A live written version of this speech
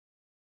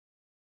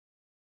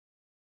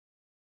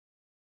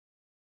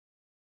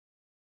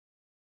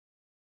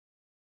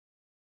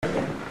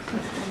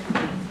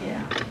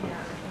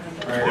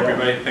Alright,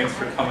 everybody, thanks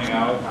for coming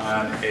out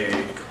on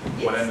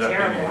what ended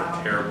up being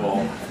a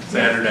terrible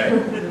Saturday.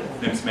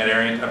 My name is Matt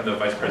Arian. I'm the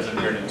Vice President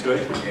here at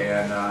Intuit,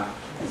 and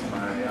it's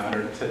my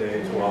honor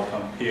today to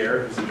welcome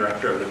Pierre, who's the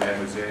director of the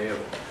MADmusée,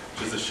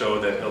 which is a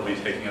show that he'll be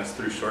taking us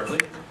through shortly.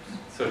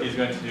 So he's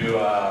going to do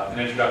an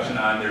introduction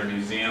on their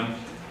museum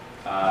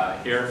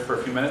here for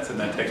a few minutes, and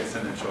then take us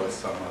in and show us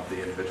some of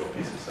the individual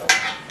pieces. So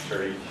I'm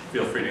sure you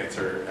feel free to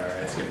answer or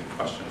ask any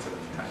questions at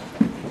any time.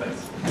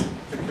 Thanks.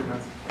 Thank you,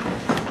 Matt.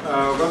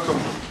 Welcome.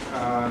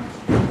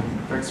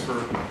 Thanks for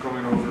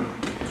coming over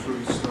through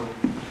the snow.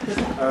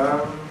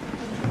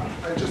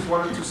 I just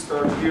wanted to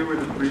start here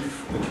with a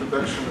brief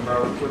introduction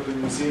about what the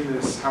museum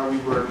is, how we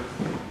work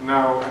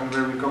now, and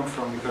where we come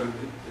from, because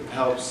it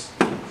helps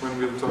when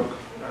we'll talk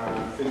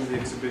in the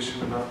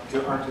exhibition about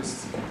the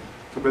artists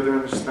to better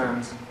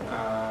understand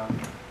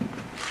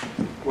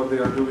what they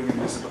are doing in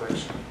this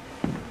collection.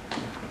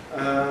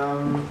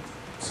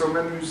 So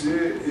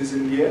MADmusée is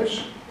in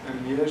Liège,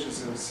 and Liège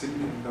is a city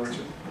in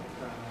Belgium,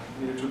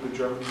 near to the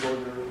German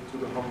border, to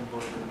the Holland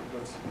border,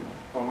 but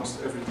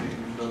almost everything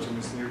in Belgium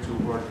is near to a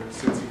border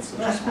since it's such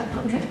a small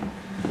country.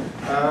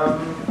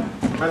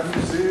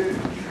 MADmusée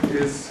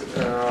is,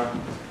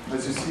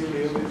 as you see in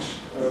the image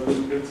a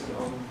little bit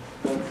on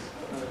that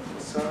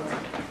facade,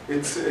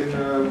 it's in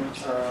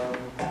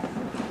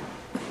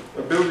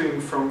a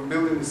building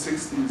built in the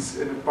 60s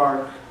in a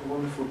park, a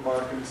wonderful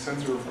park in the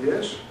center of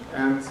Liège,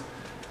 and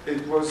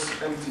it was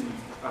empty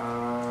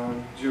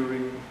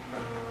during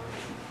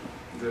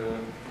the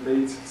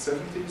late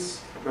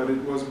 70s, but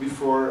it was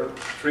before a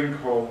drink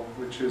hall,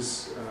 which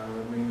is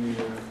mainly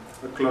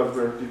a club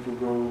where people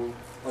go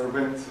or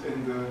went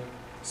in the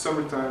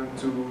summertime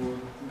to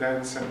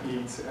dance and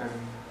eat and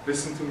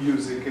listen to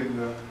music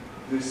in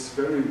this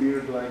very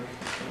weird, like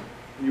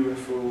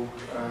UFO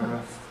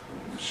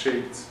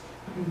shaped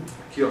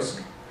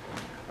kiosk.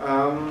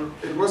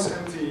 It was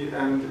empty,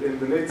 and in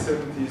the late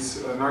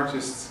 70s, an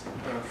artist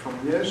from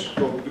Liège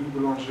called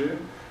Brewed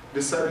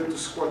decided to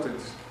squat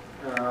it.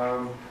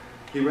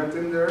 He went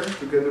in there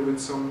together with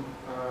some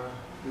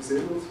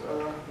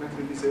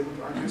mentally disabled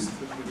artists,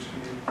 which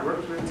he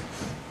worked with,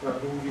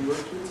 whom he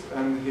worked with,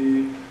 and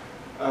he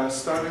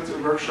started a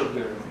workshop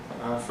there.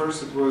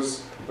 First, it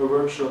was a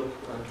workshop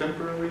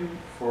temporary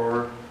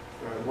for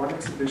one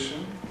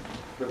exhibition,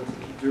 but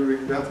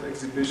during that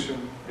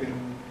exhibition in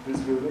this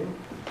building,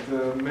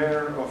 the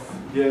mayor of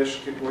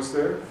Liège was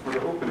there for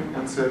the opening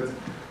and said,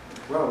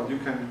 well, you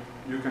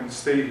can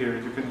stay here,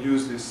 you can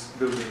use this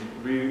building.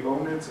 We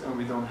own it and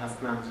we don't have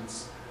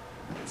plans,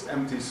 it's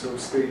empty, so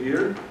stay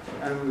here.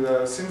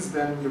 And since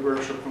then the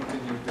workshop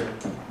continued there.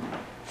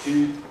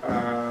 He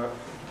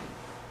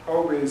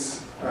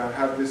always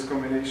had this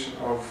combination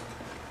of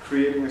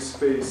creating a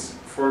space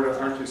for the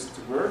artist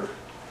to work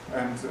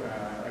and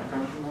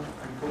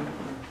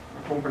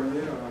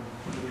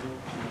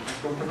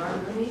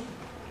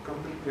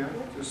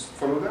just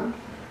follow them,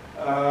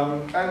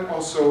 and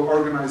also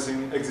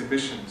organizing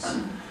exhibitions.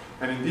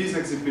 And in these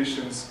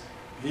exhibitions,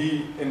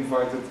 he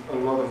invited a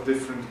lot of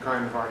different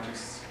kind of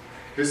artists.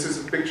 This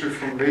is a picture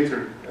from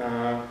later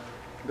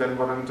than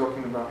what I'm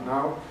talking about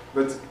now,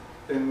 but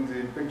in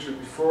the picture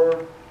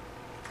before,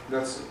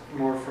 that's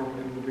more from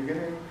in the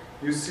beginning,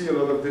 you see a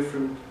lot of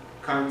different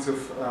kinds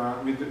of,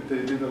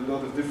 they did a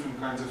lot of different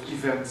kinds of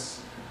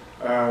events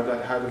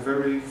that had a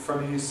very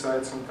funny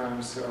side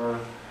sometimes, or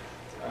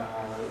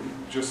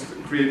just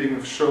creating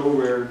a show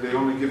where they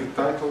only give a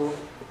title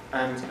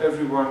and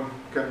everyone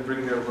can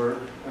bring their work,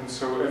 and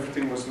so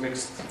everything was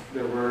mixed.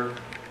 There were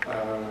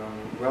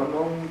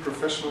well-known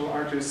professional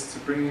artists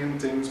bringing in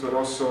things, but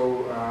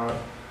also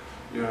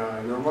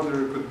your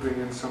mother could bring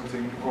in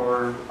something,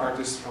 or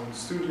artists from the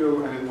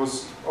studio, and it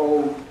was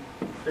all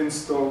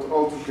installed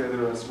all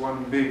together as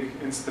one big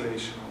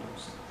installation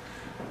almost.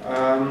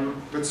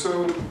 But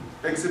so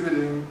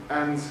exhibiting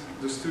and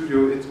the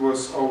studio, it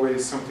was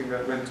always something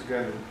that went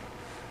together.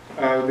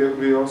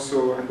 We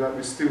also, and that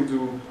we still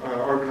do,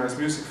 organize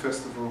music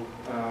festival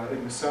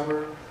in the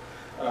summer.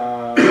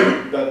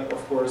 That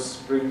of course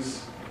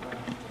brings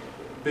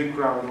a big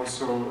crowd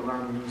also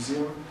around the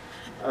museum.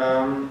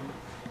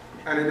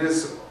 And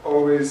it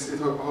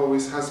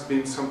always has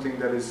been something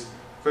that is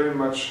very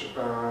much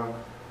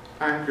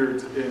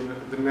anchored in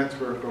the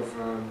network of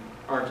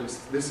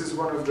artists. This is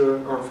one of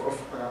the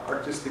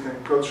artistic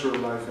and cultural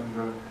life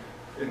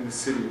in the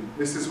city.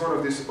 This is one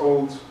of these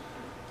old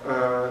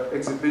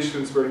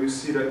exhibitions where you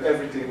see that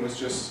everything was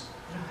just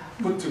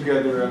put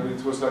together, and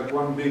it was like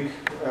one big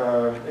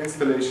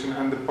installation,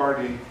 and the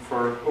party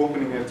for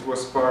opening it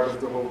was part of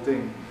the whole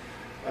thing.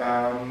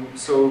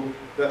 So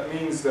that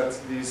means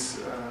that these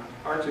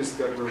artists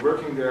that were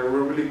working there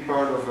were really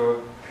part of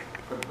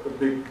a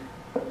big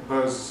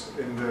buzz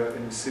in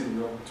the city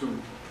too,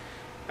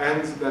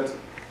 and that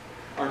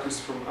artists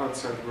from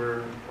outside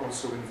were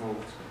also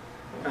involved.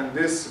 And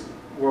this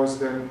was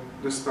then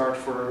the start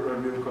for a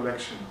real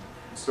collection.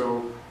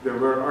 So there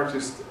were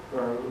artist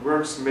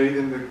works made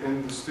in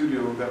the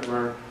studio that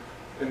were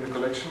in the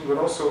collection, but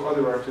also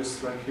other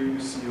artists, like here you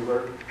see a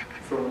work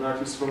from an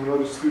artist from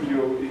another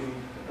studio in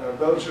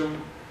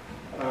Belgium,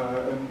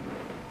 and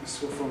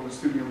this was from a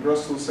studio in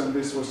Brussels, and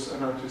this was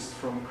an artist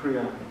from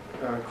Crean.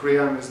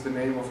 Crean is the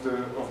name of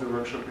the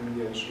workshop in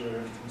Liège where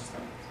everything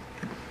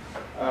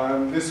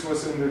started. This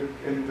was in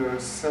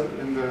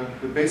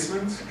the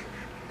basement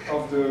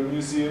of the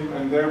museum,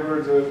 and there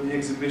were the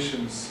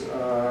exhibitions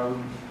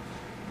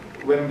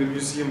when the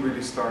museum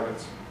really started.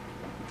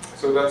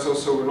 So that's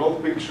also an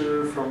old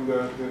picture from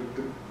the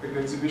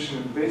exhibition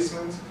in the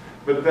basement.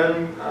 But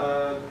then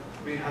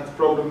we had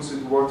problems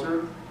with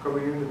water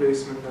coming in the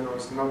basement, and it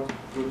was not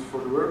good for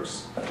the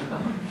works,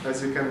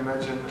 as you can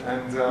imagine.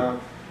 And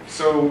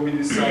so we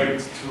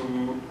decided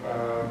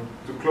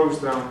to close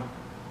down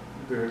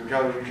the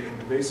gallery in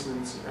the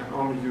basement and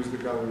only use the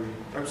gallery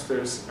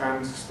upstairs,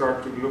 and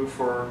start to look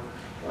for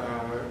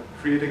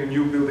creating a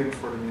new building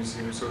for the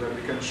museum so that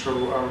we can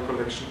show our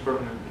collection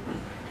permanently,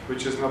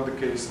 which is not the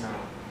case now.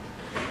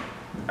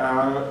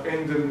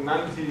 In the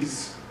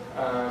 90s,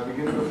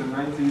 beginning of the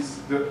 90s,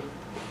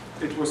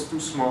 it was too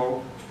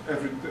small.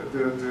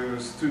 The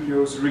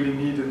studios really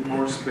needed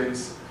more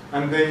space,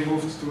 and they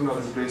moved to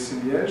another place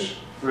in Liège,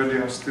 where they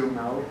are still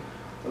now,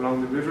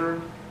 along the river.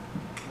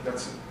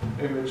 That's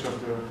an image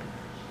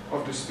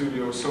of the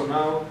studio. So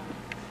now,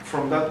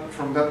 from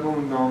that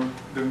moment on,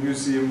 the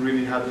museum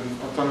really had an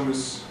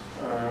autonomous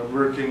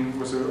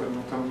an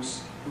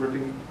autonomous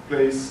working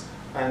place,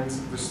 and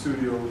the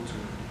studio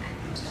too.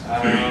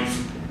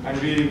 And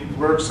we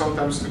work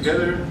sometimes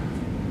together,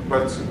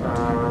 but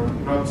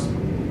not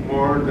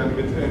more than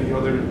with any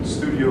other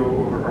studio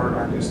or art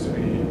artist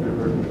we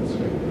work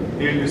with.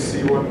 Here you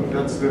see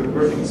that's the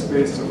working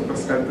space of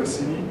Pascal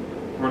Tassini,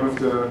 one of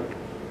the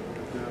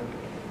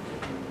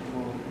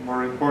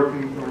more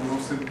important or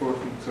most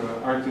important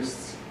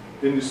artists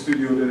in the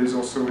studio that is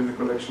also in the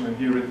collection and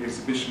here in the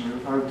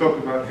exhibition. I'll talk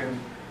about him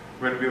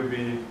when we'll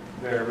be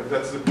there, but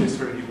that's the place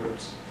where he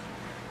works.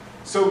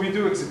 So we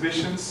do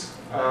exhibitions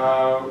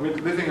with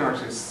living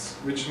artists,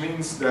 which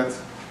means that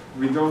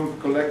we don't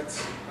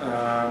collect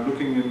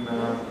looking in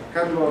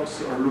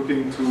catalogs or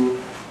looking to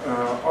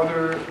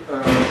other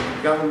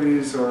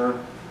galleries, or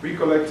we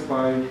collect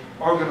by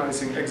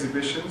organizing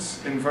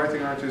exhibitions,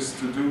 inviting artists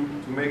to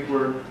make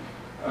work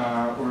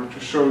or to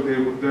show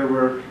their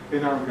work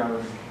in our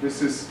gallery.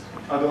 This is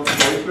Adolf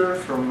Leitler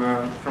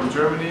from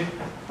Germany.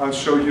 I'll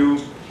show you.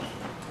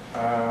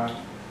 Hi,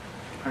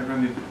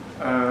 Randy.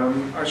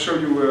 I'll show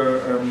you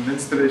an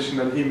installation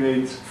that he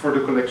made for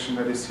the collection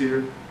that is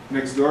here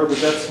next door, but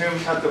that's him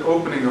at the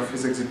opening of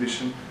his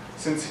exhibition.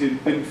 Since he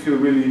didn't feel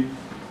really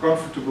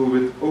comfortable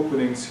with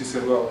openings, he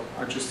said, well,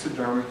 I'll just sit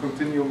down and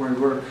continue my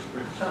work.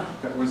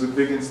 That was a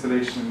big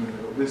installation in the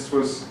middle. This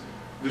was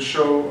the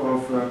show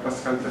of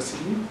Pascal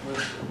Tassini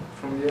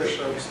from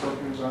Liège, I was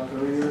talking about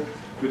earlier,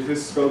 with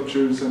his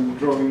sculptures and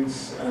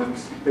drawings and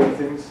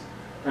paintings.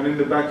 And in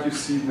the back you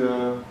see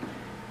the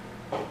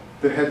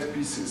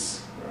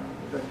headpieces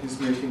that he's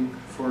making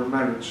for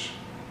marriage,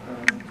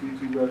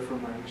 to wear for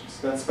marriages.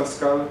 That's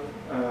Pascal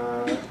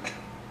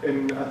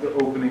at the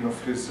opening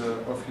of his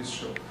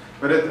show.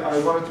 But I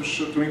wanted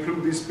to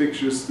include these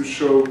pictures to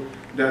show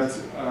that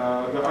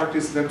the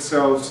artists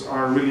themselves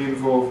are really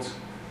involved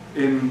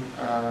in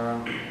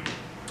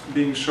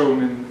being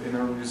shown in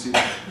our museum.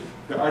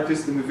 The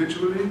artists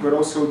individually, but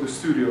also the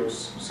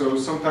studios. So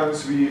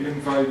sometimes we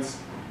invite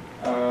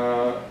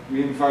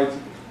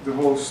the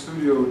whole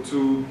studio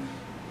to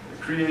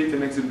create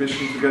an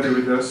exhibition together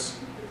with us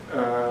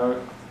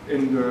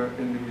in the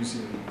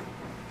museum.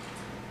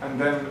 And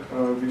then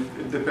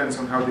it depends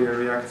on how they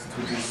react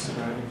to this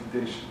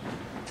invitation.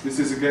 This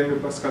is again the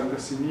Pascal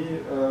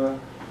Tassini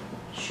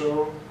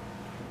show.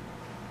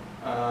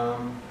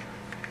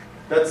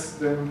 That's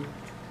then.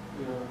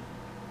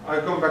 I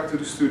come back to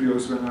the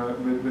studios when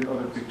with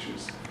other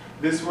pictures.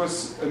 This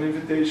was an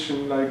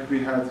invitation like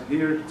we had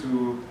here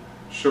to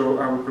show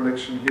our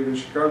collection here in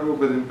Chicago,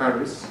 but in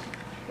Paris.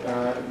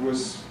 It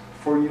was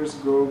 4 years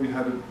ago. We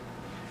had a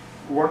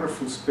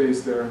wonderful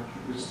space there.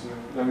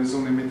 That is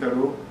only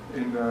Métallot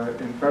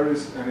in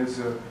Paris, and it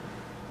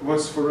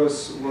was for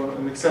us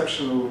an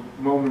exceptional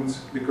moment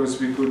because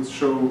we could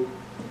show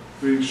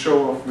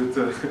off with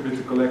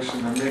the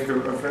collection and make a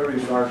very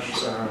large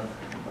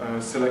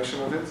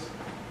selection of it.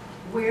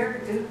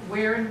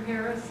 Where in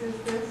Paris is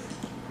this?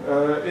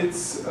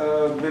 It's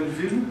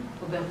Belleville.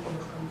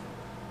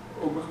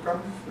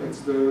 Oberkampf.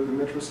 It's the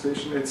metro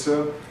station. It's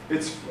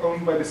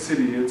owned by the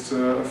city. It's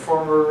a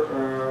former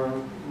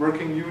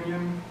working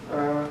union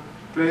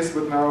place,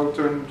 but now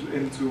turned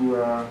into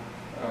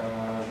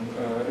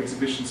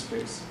exhibition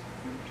space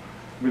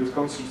with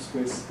concert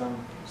space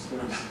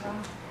downstairs.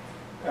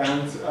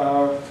 And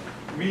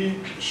we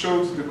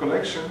showed the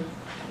collection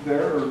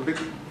there,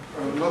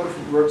 a lot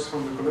of works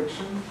from the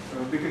collection,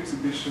 a big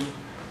exhibition,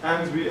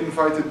 and we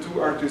invited 2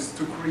 artists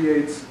to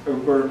create a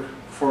work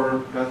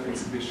for that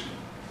exhibition.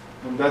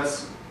 And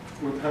that's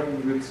what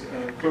happened with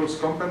Close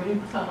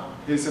Company.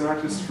 He's an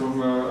artist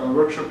from a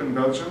workshop in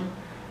Belgium,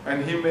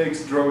 and he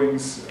makes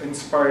drawings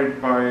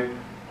inspired by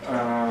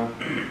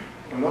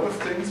a lot of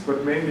things,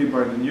 but mainly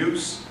by the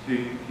news.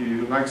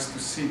 He likes to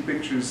see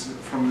pictures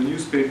from the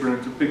newspaper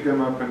and to pick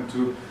them up and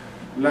to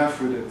laugh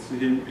with it.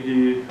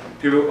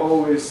 He will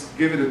always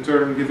give it a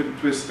turn, give it a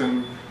twist,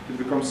 and it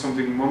becomes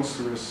something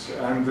monstrous.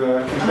 And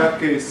in that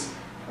case,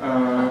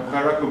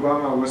 Barack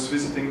Obama was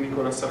visiting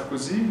Nicolas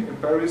Sarkozy in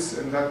Paris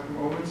in that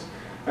moment,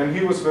 and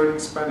he was learning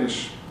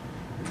Spanish.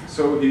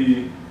 So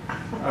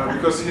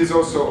because he's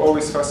also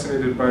always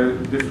fascinated by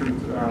different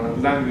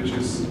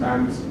languages,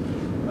 and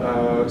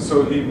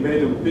so he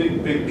made a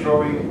big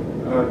drawing.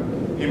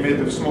 He made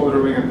a small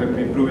drawing and then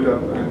we blew it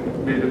up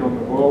and made it on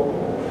the wall,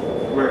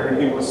 where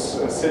he was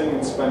saying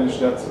in Spanish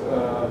that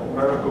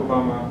Barack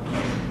Obama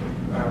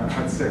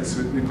had sex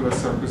with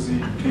Nicolas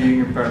Sarkozy being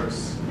in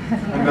Paris.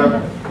 And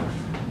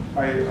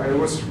I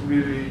was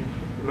really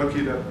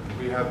lucky that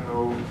we had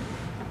no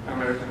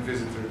American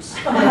visitors.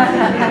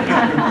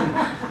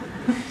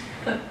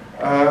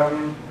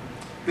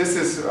 This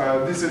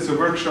is a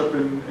workshop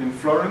in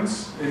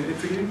Florence, in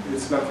Italy.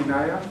 It's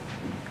Latinaya.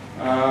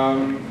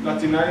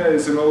 Latinaya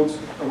is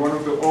one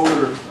of the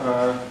older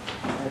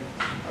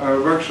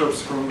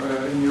workshops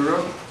in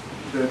Europe.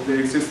 They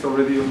exist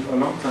already a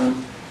long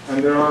time,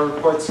 and there are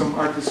quite some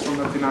artists from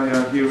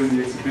Latinaya here in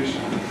the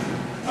exhibition.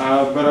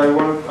 But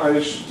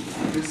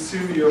this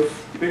series of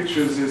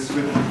pictures is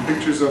with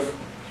pictures of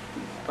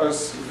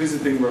us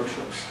visiting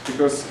workshops,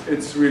 because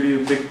it's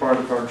really a big part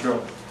of our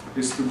job,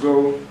 is to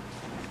go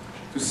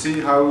to see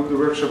how the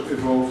workshop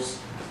evolves,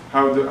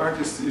 how the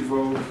artists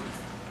evolve,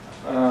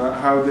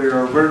 how they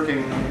are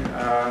working,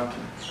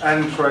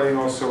 and trying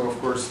also, of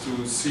course,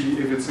 to see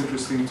if it's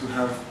interesting to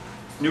have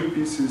new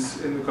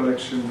pieces in the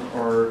collection,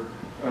 or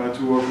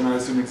to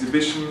organize an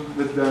exhibition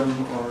with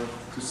them, or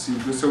to see.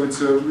 So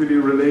it's a really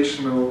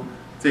relational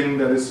thing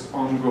that is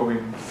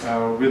ongoing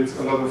with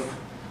a lot of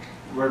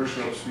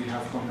workshops we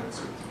have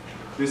contacts with.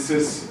 This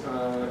is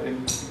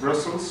in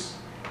Brussels,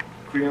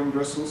 CRIAM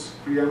Brussels.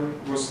 CRIAM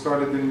was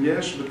started in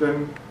Liège, but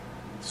then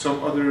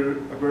some other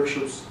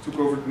workshops took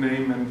over the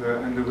name and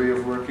the way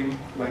of working,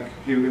 like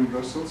here in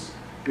Brussels.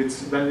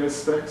 It's Daniel's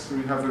Stacks.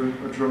 We have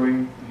a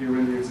drawing here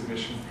in the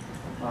exhibition.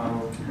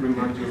 I'll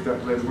remind you of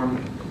that later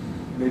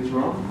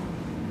on.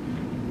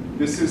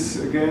 This is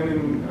again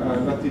in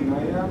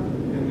Latinaya,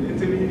 in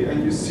Italy,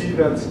 and you see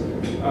that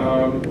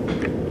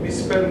we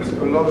spend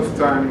a lot of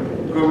time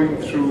going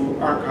through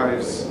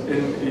archives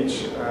in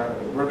each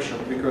workshop,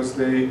 because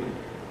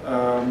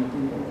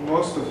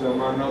most of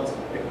them are not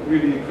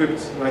really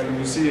equipped like a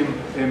museum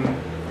in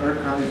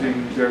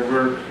archiving their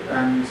work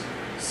and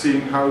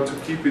seeing how to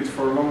keep it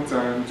for a long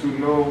time, to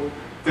know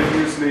 10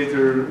 years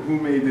later who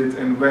made it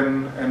and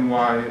when and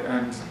why,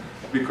 and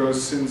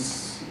because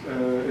since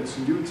it's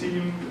a new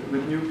team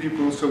with new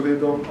people, so they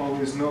don't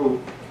always know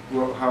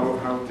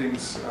how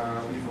things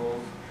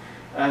evolve.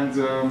 And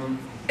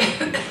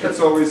it's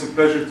always a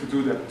pleasure to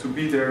do that, to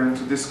be there and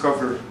to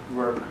discover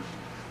work.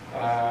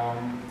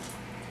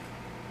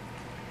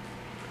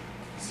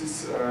 This is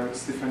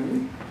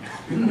Stephanie,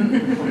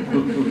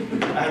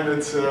 and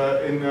it's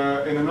in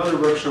another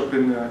workshop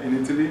in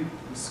Italy.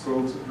 It's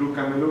called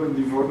Lucanello in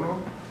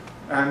Livorno,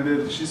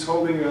 and she's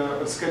holding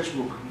a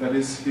sketchbook that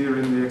is here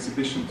in the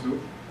exhibition too,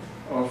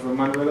 of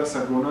Manuela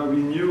Sagona.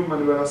 We knew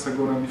Manuela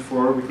Sagona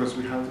before because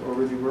we had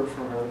already worked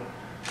for her,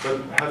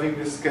 but having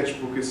this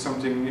sketchbook is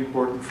something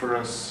important for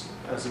us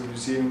as a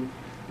museum,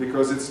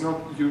 because it's not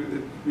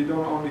we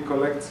don't only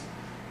collect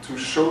to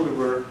show the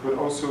work, but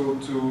also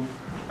to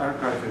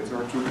archive it,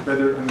 or to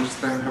better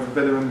understand, have a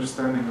better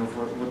understanding of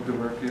what the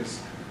work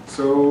is.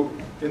 So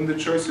in the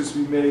choices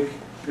we make,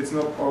 it's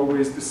not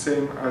always the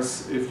same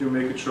as if you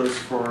make a choice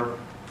for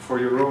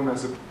your own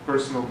as a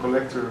personal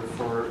collector,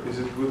 for is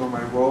it good on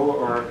my wall,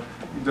 or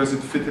does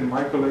it fit in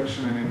my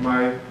collection and in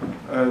my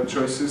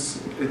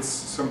choices. It's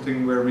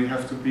something where we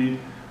have to be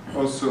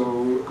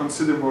also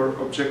consider more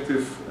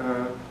objective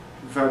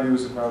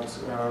values about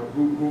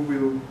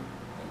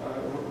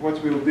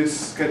what will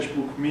this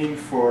sketchbook mean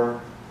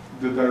for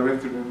the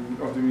director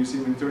of the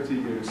museum in 30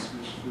 years,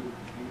 which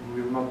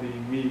will not be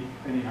me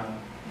anyhow.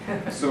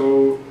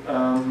 So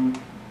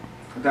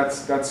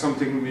that's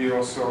something we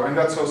also, and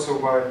that's also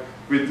why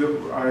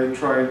I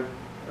try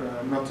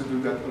not to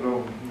do that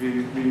alone.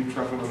 We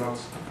travel a lot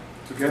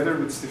together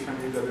with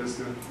Stephanie, that is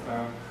the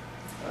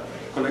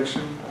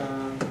collection.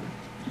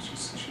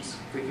 She's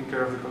taking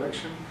care of the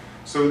collection,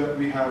 so that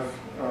we have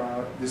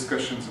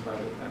discussions about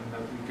it and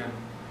that we can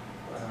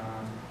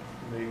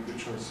make the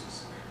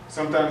choices.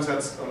 Sometimes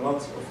that's a lot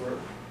of work.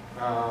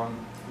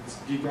 It's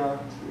Giga,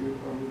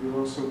 we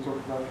also talk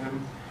about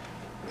him.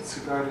 It's a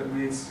guy that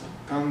makes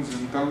tons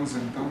and tons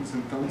and tons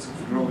and tons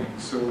of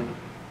drawings, so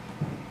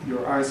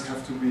your eyes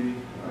have to be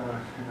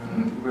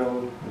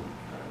well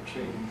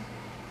trained.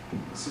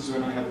 This is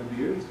when I had a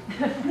beard.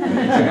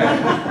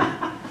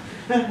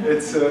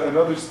 It's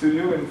another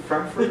studio in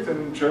Frankfurt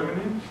in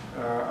Germany,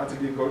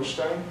 Atelier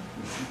Goldstein.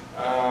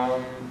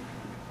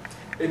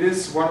 It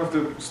is one of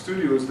the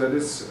studios that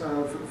is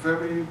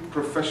very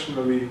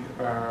professionally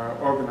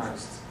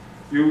organized.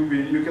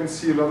 You can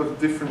see a lot of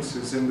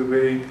differences in the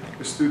way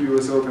the studio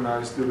is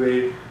organized, the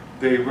way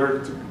they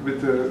work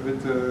with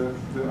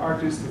the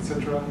artists,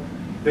 etc.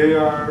 They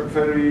are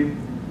very,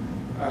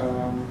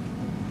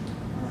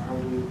 how how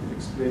do you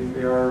explain,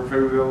 they are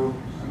very well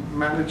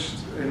managed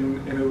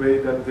in a way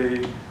that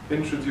they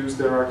introduce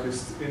their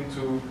artists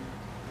into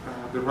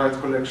the right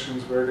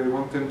collections where they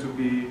want them to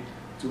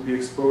be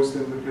exposed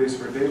in the place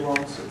where they want,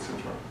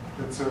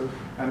 etc.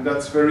 And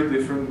that's very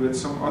different with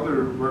some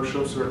other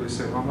workshops where they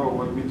say, oh no,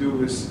 what we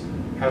do is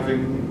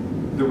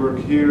having the work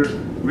here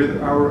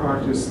with our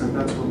artists, and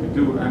that's what we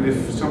do. And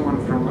if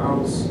someone from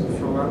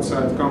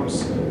outside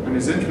comes and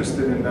is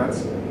interested in that,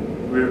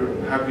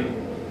 we're happy.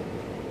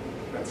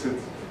 That's it.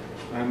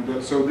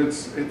 And so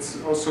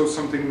it's also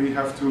something we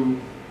have to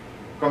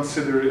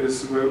consider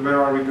is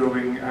where are we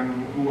going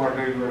and who are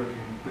they working.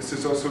 This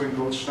is also in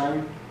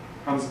Goldstein,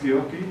 Hans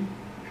Georgi.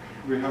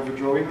 We have a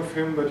drawing of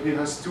him, but he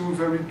has two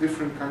very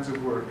different kinds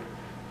of work.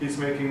 He's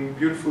making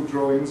beautiful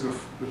drawings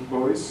of the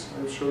boys,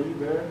 I'll show you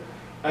there,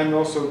 and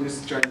also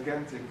these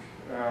gigantic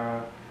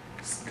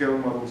scale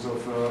models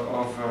of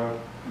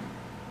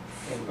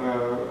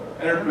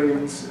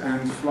airplanes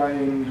and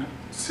flying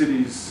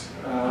cities,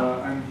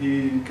 and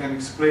he can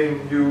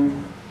explain you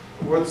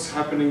what's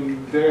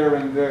happening there,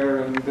 and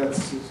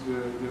that's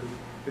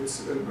it's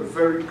a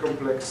very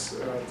complex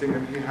thing,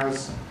 and he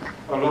has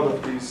a lot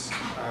of these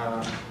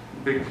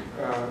big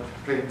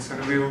planes,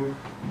 and we'll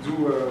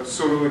do a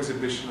solo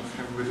exhibition of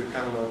him with a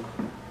catalog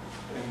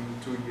in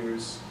 2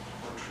 years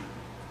or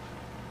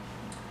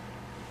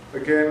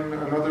 3. Again,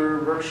 another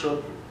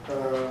workshop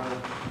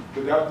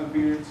without the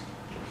beard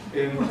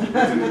in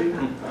Italy.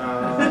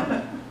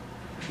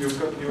 You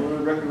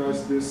will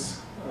recognize this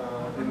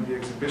in the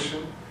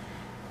exhibition.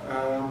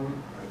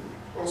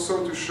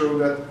 Also to show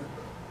that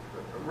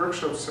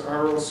workshops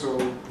are also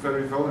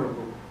very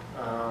vulnerable.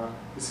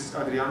 This is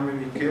Adriano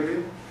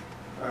Michele.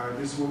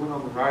 This woman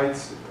on the right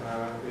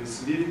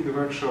is leading the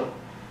workshop,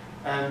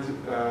 and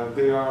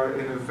they are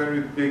in a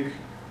very big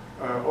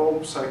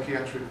old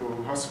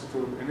psychiatrical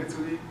hospital in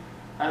Italy,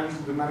 and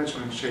the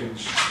management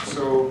changed.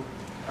 So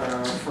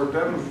for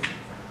them,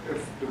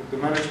 if the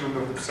management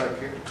of the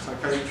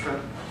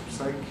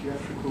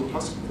psychiatrical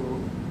hospital,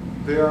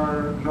 they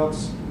are not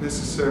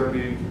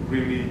necessarily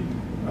really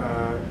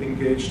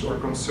engaged or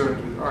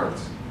concerned with art.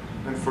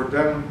 And for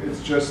them,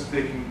 it's just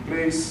taking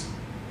place,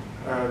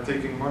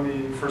 taking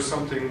money for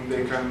something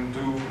they can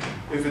do.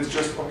 If it's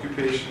just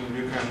occupation,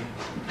 you can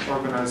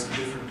organize it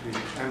differently.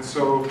 And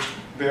so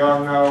they are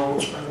now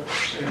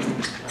in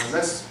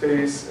less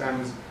space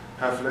and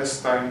have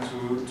less time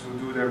to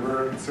do their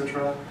work,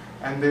 etc.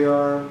 And they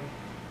are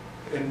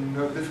in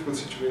a difficult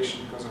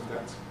situation because of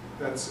that.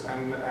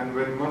 And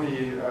when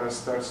money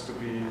starts to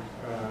be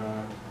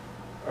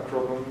a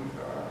problem,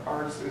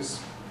 art is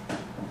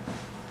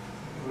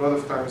a lot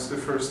of times the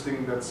first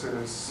thing that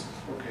says,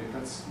 okay,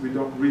 we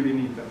don't really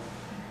need that.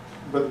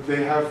 But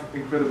they have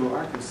incredible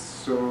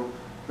artists, so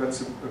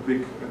that's a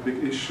big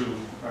issue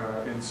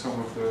in some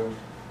of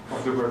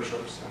the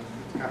workshops, and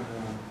it can,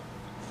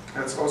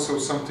 that's also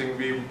something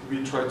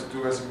we try to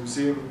do as a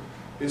museum,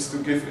 is to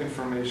give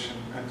information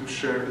and to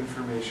share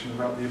information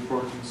about the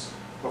importance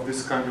of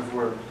this kind of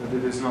work, that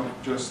it is not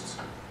just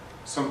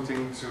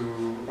something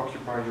to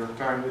occupy your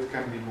time, it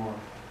can be more.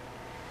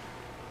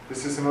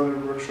 This is another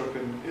workshop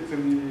in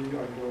Italy,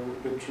 I go a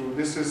bit through.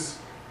 This is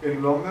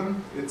in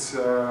London, it's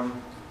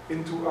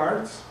Into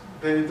Art.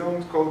 They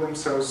don't call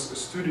themselves a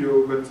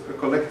studio, but a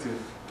collective.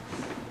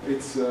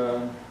 It's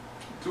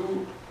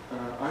two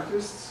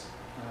artists,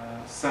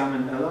 Sam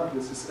and Ella,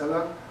 this is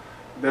Ella,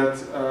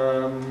 that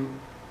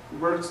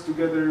worked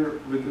together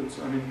with,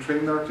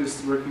 trained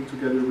artists working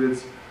together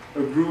with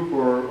a group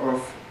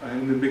of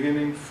in the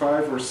beginning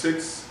 5 or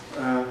 6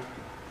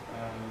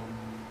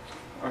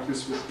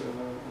 artists with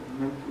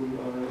mental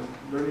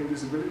learning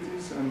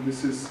disabilities, and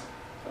this is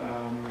I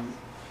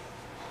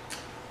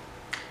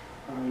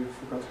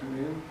forgot her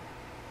name.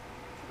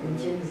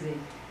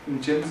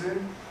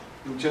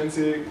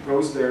 Incenze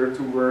goes there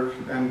to work,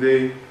 and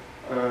they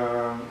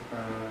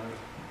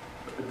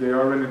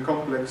are in a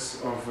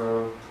complex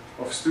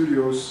of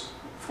studios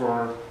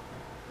for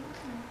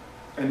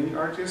any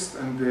artist,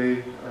 and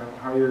they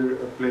hire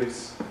a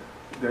place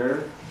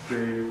there.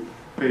 They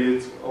pay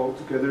it all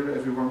together,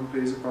 everyone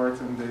pays a part,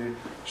 and they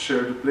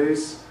share the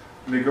place,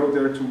 and they go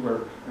there to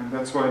work. And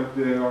that's why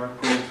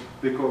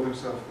they call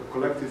themselves a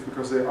collective,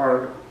 because they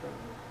are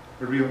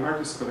a real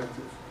artist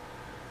collective.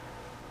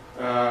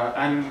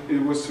 And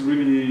it was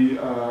really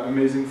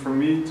amazing for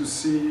me to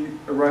see,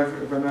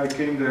 when I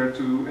came there,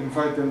 to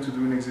invite them to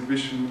do an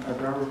exhibition at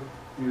our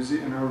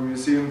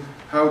museum,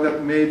 how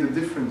that made a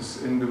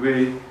difference in the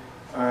way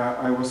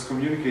I was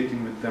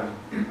communicating with them.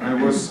 I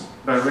was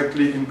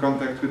directly in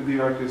contact with the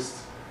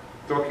artist,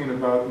 talking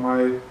about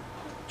my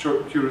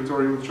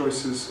curatorial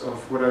choices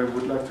of what I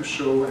would like to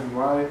show and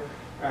why,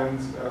 and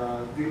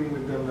dealing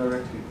with them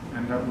directly.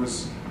 And that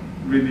was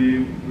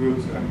really good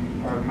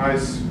and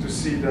nice to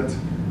see that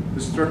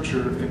the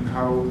structure in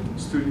how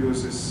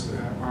studios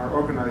are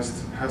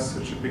organized has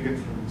such a big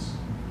influence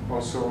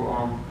also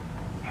on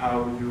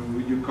how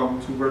you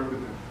come to work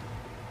with them.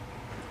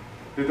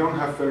 They don't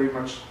have very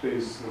much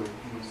space, so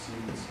you see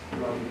it's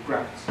rather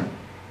cramped.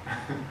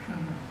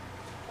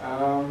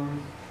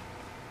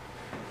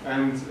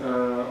 And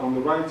on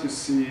the right you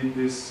see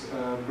this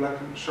black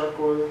and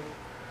charcoal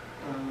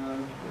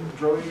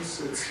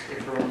drawings. It's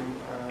from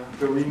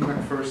Doreen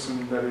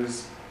McPherson that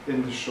is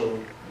in the show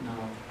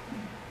now,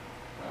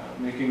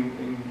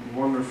 making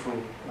wonderful,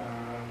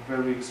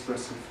 very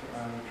expressive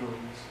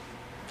drawings.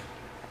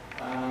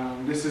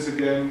 This is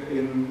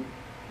again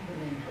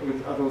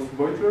with Adolf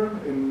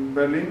Beutler in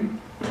Berlin,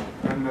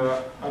 and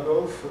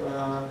Adolf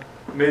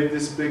made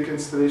this big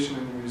installation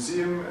in the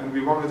museum, and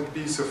we wanted a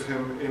piece of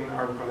him in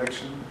our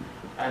collection,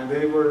 and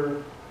they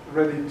were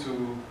ready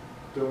to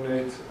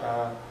donate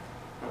a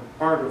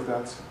part of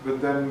that,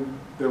 but then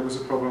there was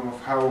a problem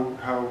of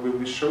how will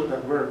we show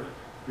that work.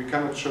 We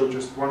cannot show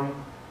just one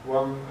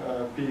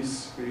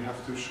piece, we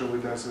have to show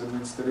it as an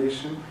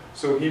installation.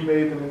 So he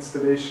made an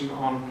installation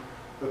on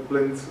a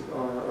plinth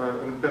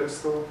or a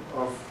pedestal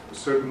of a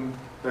certain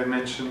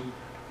dimension.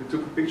 We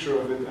took a picture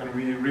of it and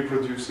we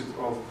reproduce it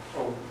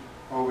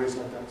always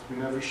like that. We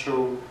never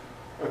show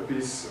a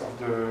piece of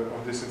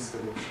this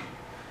installation.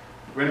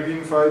 When we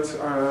invite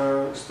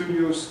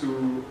studios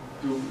to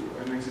do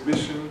an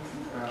exhibition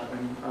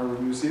in our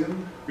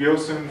museum, we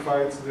also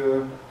invite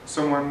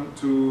someone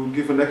to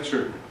give a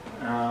lecture.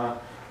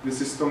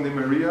 This is Tom Di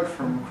Maria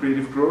from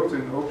Creative Growth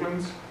in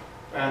Oakland,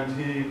 and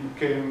he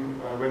came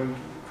when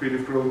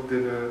Creative Growth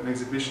did an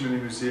exhibition in the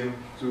museum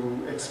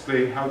to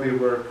explain how they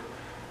work,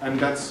 and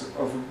that's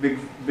of big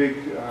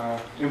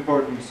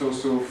importance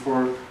also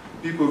for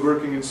people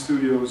working in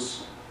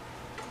studios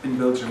in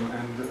Belgium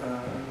and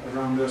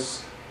around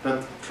us,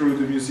 that through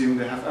the museum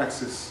they have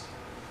access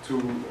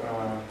to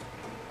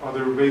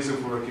other ways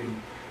of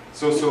working.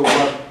 So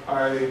what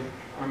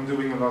I'm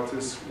doing a lot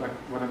is like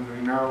what I'm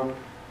doing now,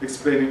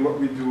 explaining what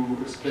we do,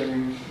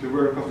 explaining the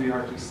work of the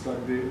artists,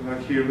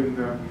 like here in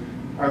the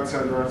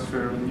Outsider Art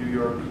Fair in New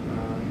York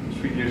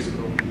 3 years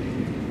ago.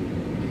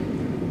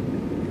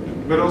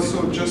 But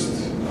also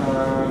just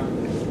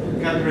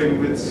gathering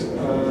with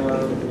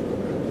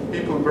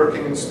people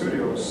working in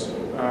studios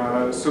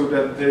so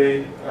that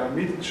they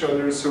meet each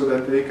other, so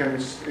that they can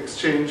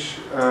exchange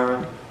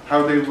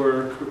how they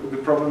work, the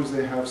problems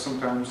they have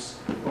sometimes,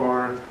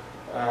 or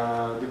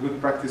the good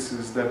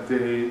practices that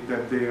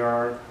they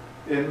are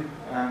in.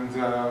 And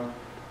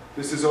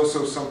this is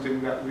also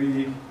something that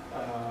we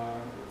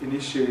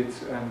initiate,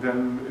 and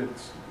then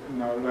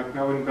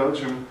now in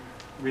Belgium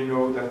we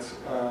know that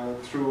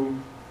through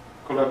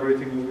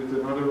collaborating with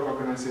another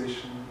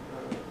organization,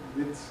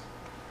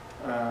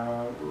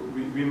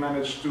 we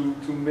managed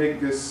to make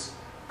this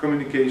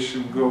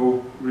communication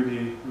go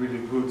really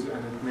good,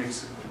 and it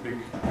makes a big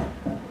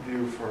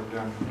deal for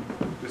them.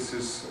 This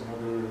is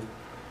another,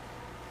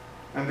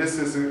 and this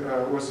is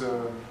was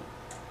a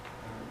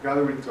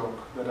gallery talk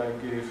that I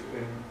gave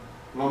in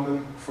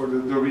London for the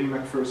Doreen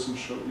McPherson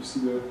show. You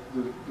see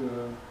the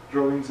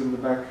drawings in the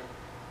back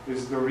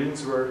is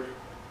Doreen's work,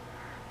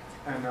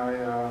 and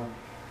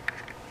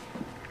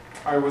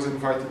I was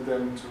invited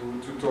then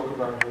to talk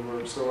about her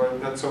work. So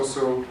that's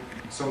also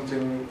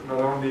something not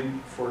only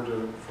for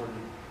the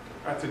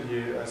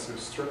atelier as a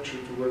structure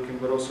to work in,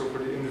 but also for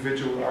the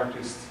individual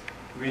artists.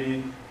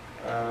 We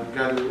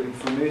gather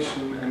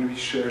information and we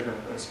share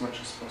that as much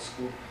as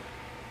possible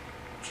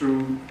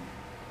through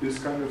this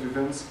kind of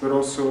events, but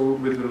also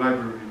with the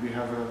library. We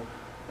have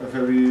a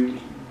very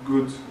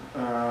good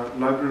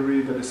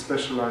library that is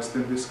specialized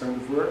in this kind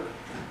of work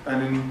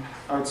and in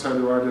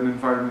outsider art and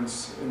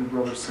environments in a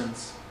broader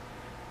sense,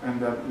 and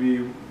that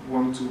we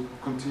want to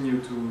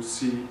continue to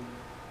see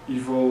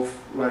evolve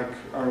like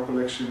our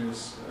collection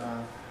is.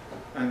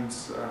 And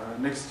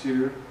next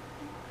year,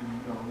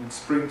 in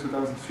spring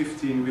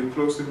 2015, we'll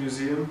close the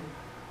museum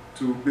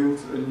to build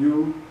a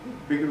new,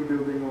 bigger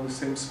building on the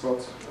same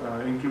spot,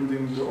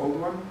 including the old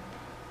one,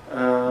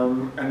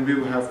 and we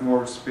will have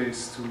more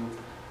space to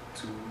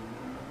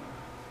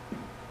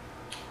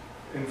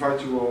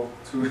invite you all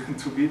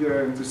to be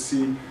there and to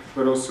see,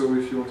 but also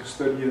if you want to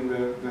study, and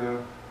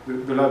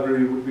the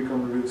library would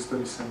become a real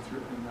study center,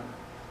 and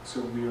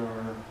so we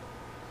are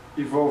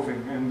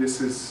evolving, and this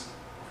is,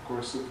 of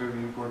course, a very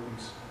important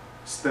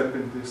step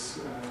in this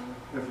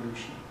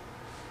evolution.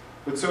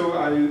 But so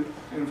I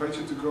invite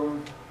you to go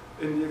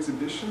in the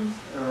exhibition,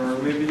 or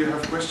maybe you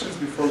have questions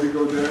before we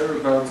go there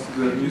about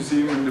the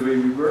museum and the way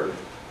we work,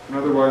 and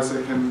otherwise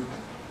I can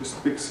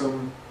just pick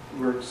some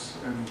works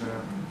and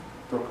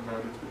talk about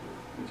it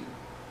with you.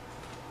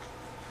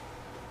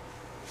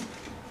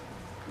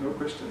 No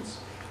questions?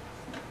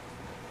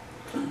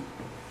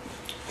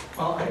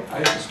 Well,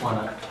 I just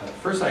want to,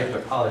 first I have to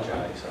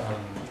apologize.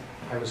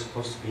 I was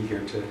supposed to be here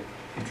to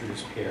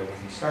introduce Pierre when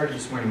he started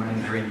this morning. My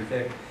name is Randy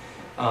Vick,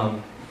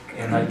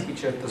 and I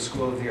teach at the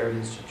School of the Art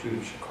Institute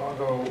of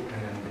Chicago,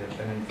 and have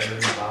been very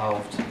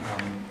involved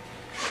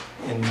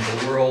in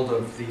the world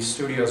of these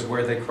studios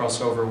where they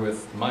cross over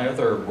with my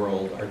other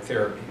world, art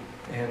therapy.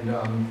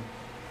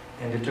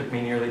 And it took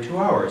me nearly 2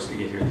 hours to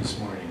get here this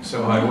morning,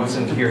 so I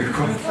wasn't here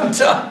quite on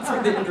time for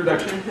the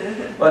introduction.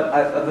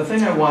 But the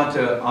thing I want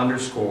to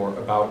underscore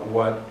about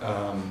what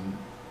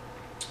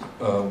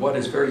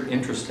is very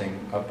interesting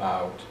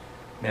about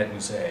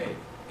MADmusée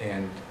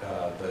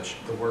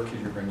the work that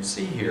you're going to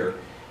see here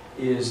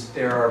is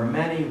there are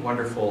many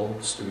wonderful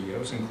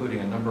studios, including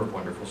a number of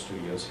wonderful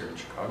studios here in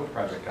Chicago.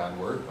 Project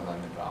Onward, one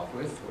I'm involved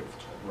with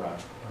Rob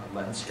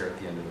Lentz here at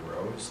the end of the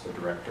road, is the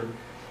director.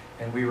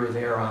 And we were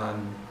there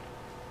on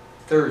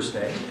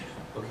Thursday,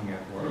 looking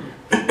at work.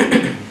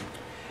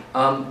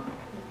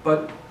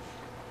 But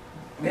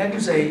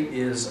MADmusée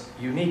is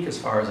unique as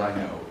far as I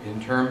know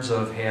in terms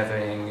of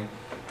having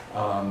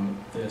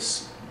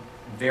this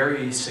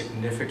very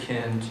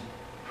significant,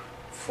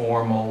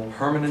 formal,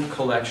 permanent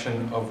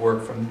collection of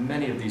work from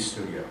many of these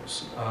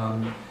studios.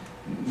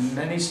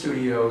 Many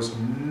studios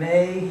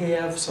may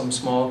have some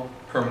small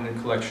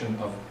permanent collection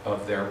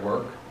of their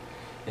work.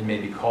 It may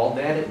be called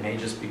that, it may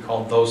just be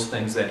called those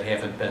things that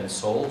haven't been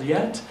sold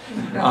yet.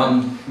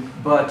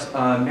 But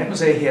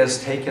MADmusée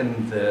has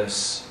taken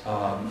this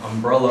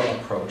umbrella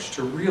approach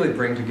to really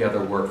bring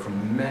together work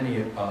from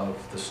many of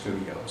the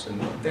studios,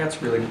 and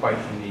that's really quite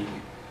unique.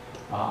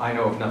 I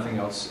know of nothing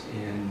else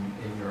in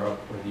Europe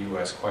or the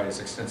US quite as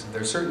extensive.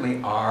 There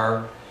certainly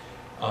are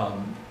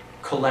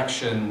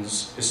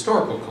collections,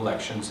 historical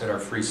collections that are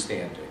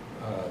freestanding.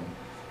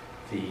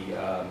 The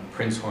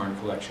Prinzhorn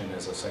collection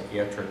is a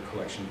psychiatric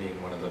collection, being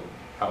one of the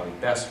probably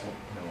best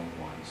known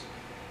ones.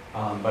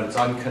 But it's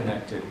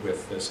unconnected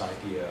with this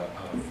idea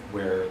of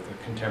where the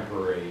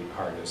contemporary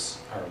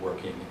artists are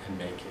working and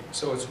making.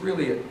 So it's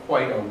really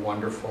quite a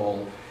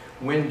wonderful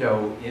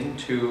window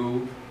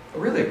into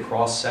really a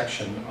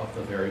cross-section of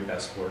the very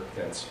best work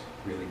that's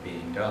really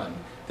being done.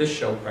 This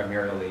show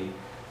primarily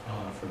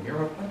from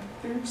Europe, but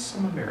there's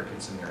some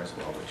Americans in there as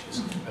well, which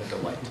is a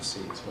delight to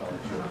see as well,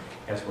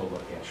 as we'll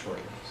look at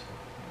shortly. So.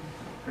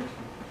 Thank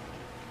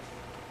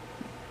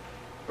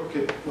you.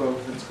 Okay, well,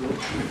 let's go.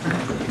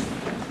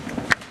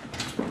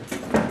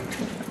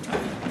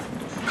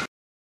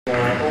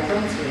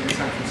 Opened in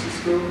San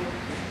Francisco,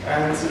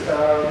 and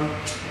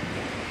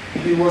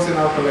he was in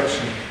our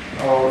collection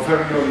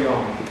very early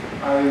on.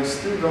 I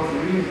still don't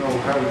really know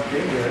how it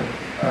came there,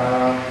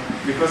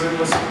 because it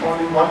was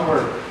only one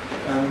work,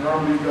 and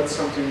normally that's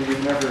something we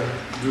never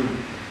do.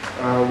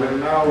 When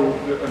now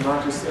an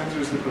artist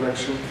enters the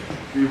collection,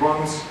 we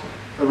want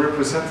a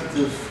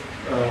representative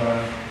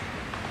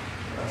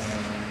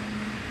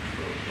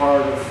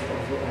part of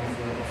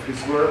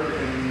his work,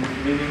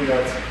 meaning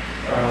that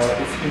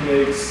if he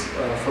makes,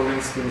 for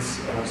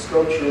instance,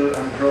 sculpture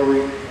and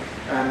drawing,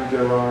 and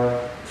there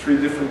are 3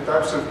 different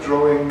types of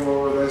drawing,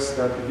 more or less,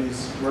 that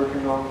he's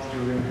working on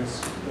during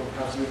his,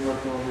 has been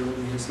working on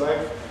during his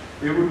life,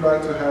 we would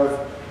like to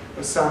have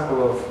a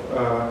sample of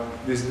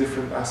these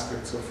different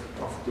aspects of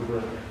the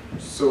work,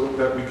 so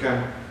that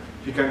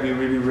he can be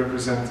really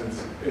represented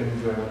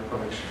in the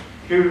collection.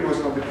 Here it was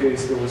not the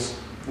case. There was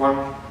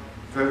one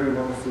very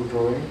wonderful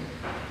drawing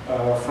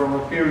from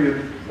a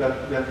period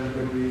that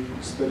when we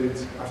studied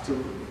after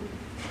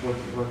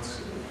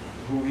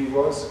who he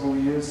was, who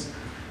he is.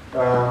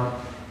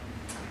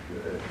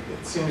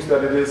 It seems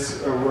that it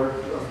is a work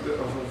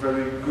of a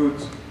very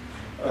good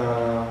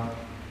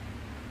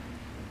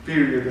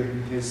period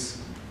in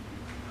his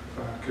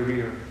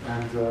career,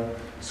 and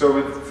so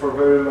it for a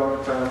very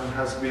long time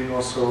has been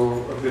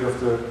also a bit of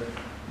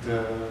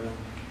the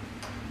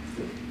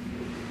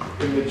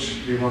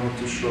image we wanted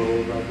to show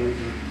about the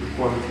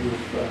quality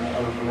of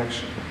our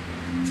collection.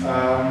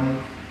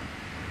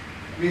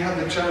 We had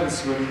the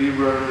chance when we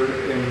were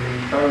in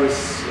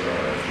Paris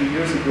a few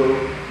years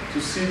ago to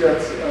see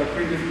that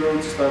Creative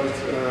Growth started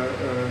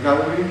a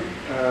gallery,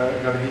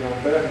 Galerie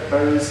Ampère in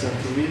Paris,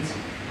 and to meet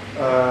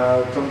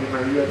Tom Di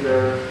Maria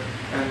there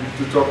and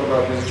to talk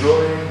about this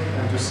drawing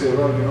and to say,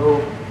 well, you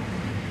know,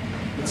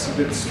 it's a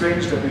bit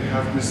strange that we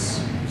have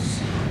this,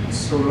 it's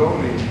so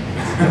lonely.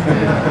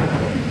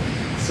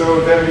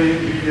 So then we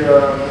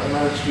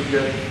managed to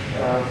get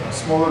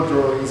smaller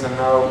drawings, and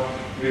now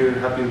we're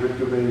happy with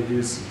the way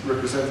he's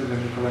represented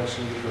in the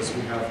collection, because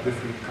we have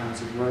different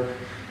kinds of work.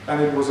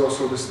 And it was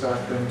also the start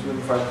then to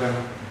invite them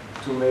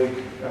to make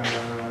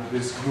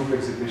this group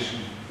exhibition.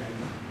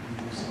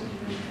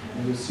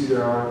 And you see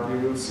you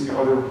will see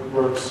other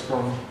works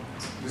from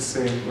the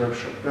same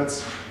workshop.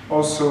 That's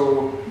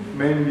also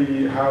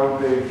mainly how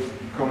they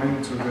come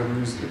into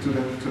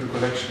the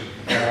collection.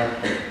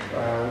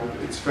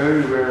 It's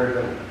very rare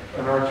that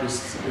an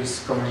artist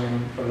is coming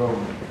in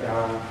alone.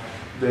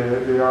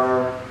 They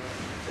are,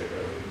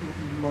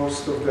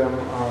 most of them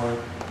are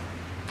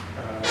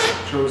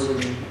chosen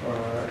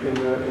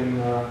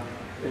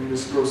in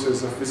this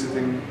process of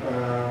visiting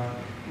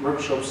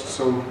workshops,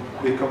 so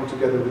they come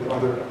together with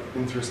other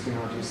interesting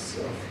artists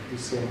of the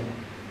same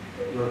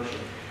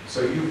workshop.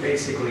 So you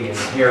basically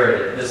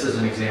inherited, this is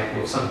an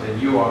example of something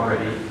it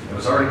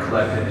was already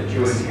collected that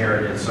you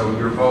inherited, so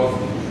you're both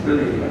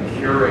really a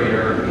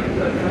curator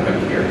and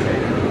a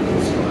caretaker of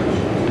this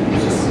collection.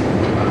 Just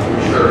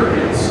ensure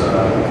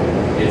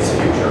its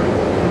future,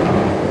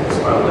 as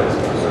well as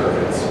preserve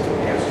its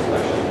past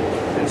collection.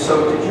 And so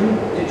did you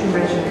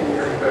mention in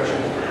your introduction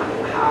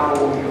how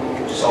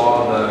you saw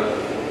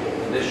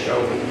this show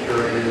being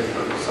curated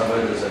for some of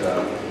it? Is it a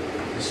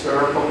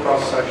historical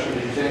cross-section?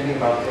 Did you anything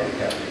about that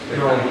yet? They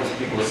No. kind of give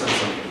people a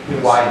sense of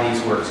Yes. why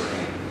these works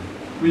came.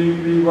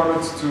 We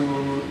wanted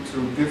to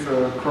give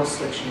a cross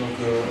section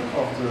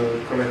of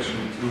the collection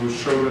to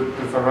show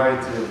the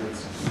variety of it,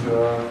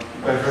 the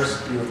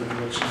diversity of the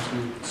collection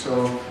too. So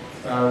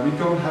we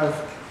don't have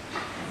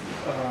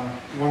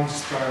one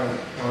style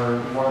or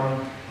one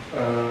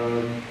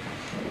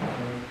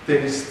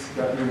taste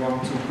that we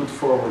want to put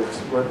forward.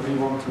 What we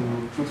want to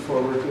put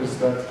forward is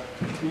that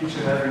each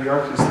and every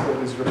artist that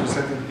is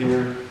represented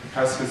here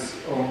has his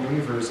own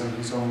universe and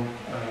his own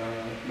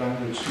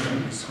language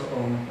and his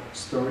own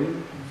story,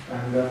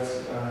 and that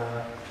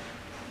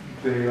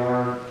they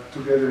are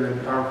together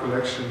in our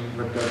collection,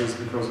 but that is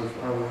because of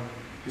our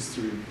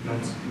history,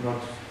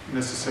 not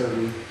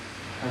necessarily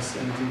has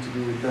anything to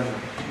do with them.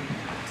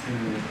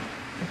 Anyway.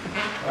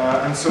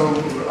 And so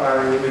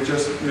we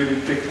just really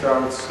picked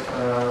out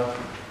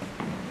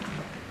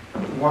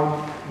one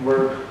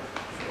work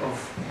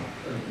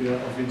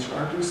of each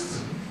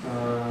artist,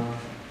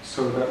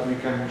 so that we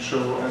can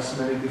show as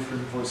many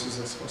different voices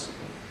as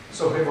possible.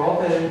 So have all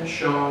been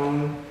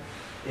shown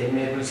in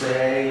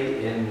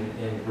MADmusée,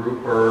 in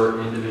group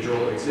or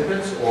individual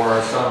exhibits,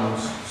 or some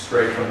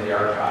straight from the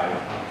archive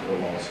onto the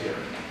walls here?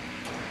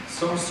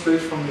 Some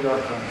straight from the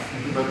archive,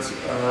 but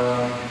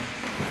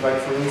like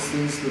for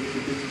instance the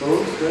big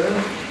boat there,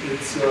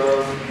 it's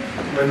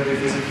when we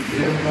visited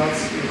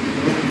Ehrenplatz in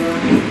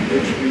Belgium,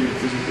 which we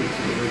visited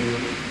already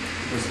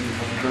because we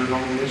have a very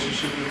long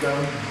relationship with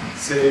them,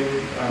 saying,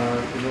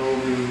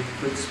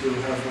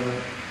 we'll have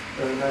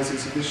a nice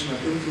exhibition at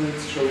Intuit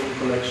showing the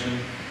collection.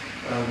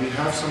 We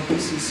have some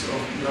pieces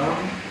of now,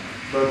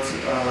 but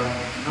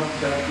not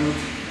that good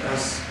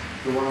as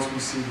the ones we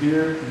see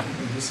here.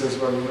 And he says,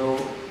 well,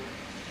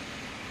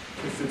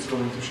 if it's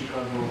going to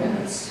Chicago,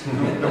 it's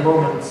the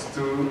moment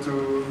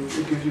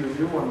to give you a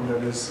new one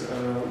that is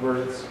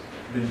worth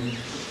being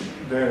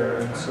there.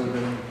 And so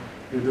then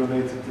we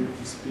donated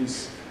this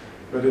piece.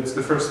 But it's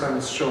the first time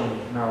it's shown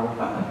now,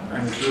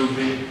 and it will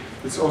be.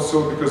 It's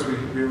also because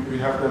we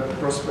have that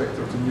prospect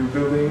of the new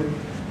building,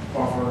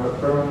 of a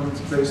permanent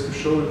place to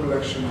show the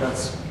collection.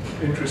 That's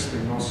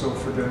interesting also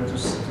for them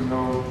to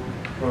know.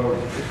 Well,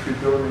 if we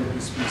donate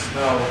this piece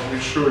now, we're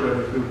sure that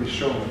it will be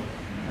shown,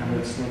 and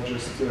it's not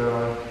just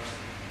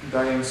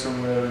dying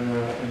somewhere in a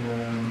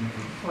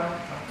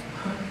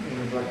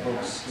black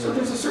box. So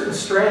there's a certain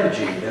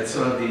strategy that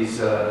some of these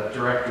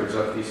directors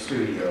of these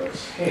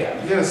studios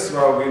have. Yes,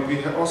 well,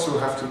 we also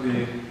have to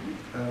be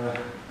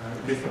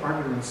give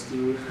arguments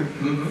to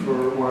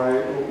for why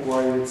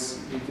we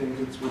think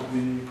it would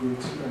be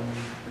good,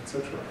 etc.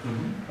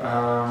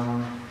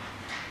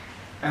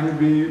 And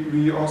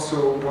we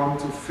also want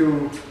to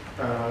fill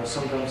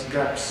sometimes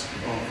gaps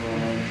of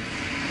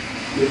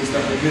things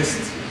that we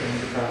missed in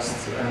the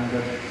past, and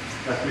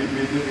like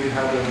we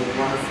had a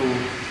wonderful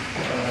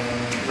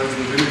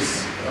Randy Vick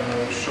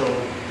show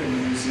in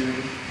the museum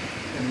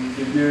in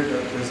the year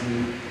that Randy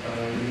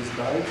Vick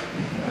died,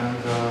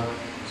 and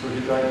so he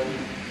died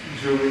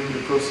during the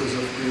process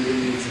of creating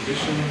the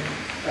exhibition,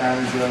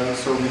 and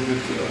so we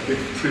did a big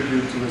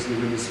tribute to Randy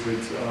Vick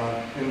with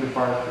in the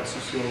park, as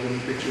you saw in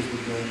the pictures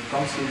with the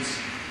concerts.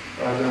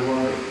 There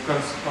were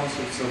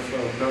concerts of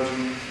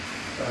Belgian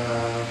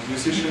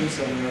musicians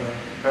and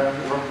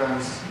rock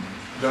bands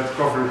that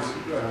covered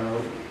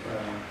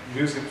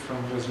music from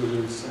Randy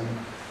Vick, and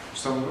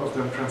some of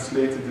them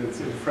translated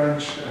it in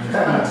French, and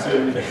it's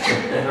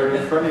very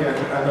funny,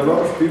 and a lot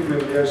of people in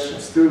Liège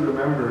still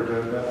remember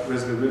that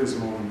Randy Vick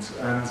moment,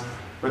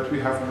 but we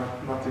have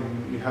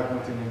nothing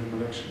in the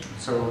collection.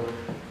 So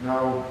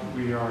now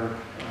we are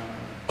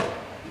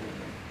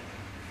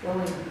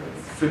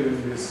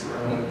filling this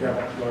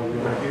gap while we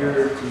are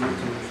here to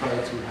try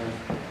to have,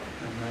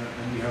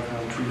 and we have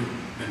now 3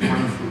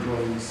 wonderful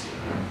drawings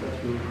that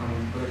will come in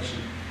the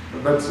collection.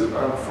 But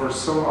for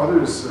some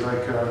others,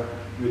 like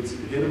with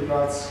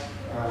Ehrenplatz,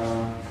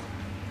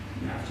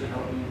 you have to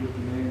help me with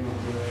the name of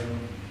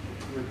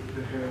with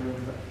the hair and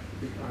the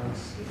big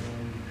eyes.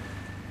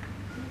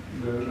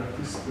 The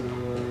artist,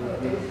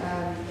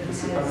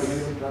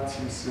 Ehrenplatz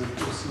is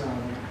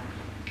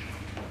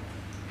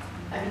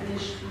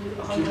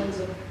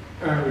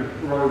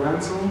Roy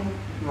Wenzel.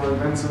 Roy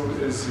Wenzel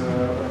is a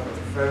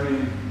very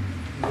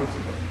good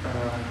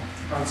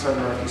outside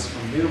artist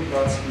from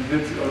Ehrenplatz. We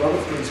did a lot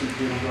of things with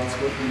Ehrenplatz,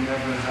 but we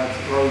never had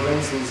Roy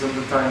Wenzels at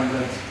the time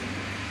that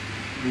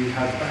we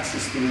had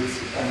access to it,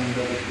 and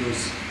that it was.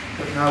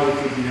 But now it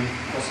would be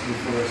impossible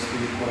for us to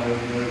acquire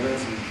Roy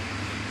Wenzel.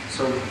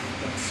 So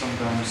that's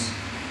sometimes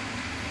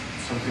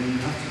something you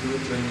have to do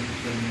it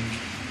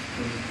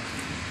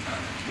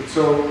But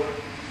so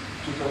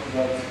to talk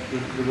about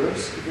the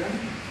works again,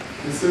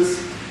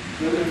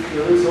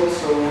 there is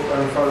also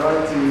a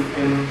variety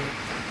in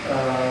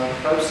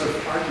types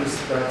of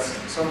artists that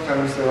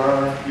sometimes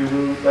you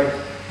will, like,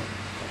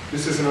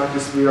 this is an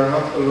artist we are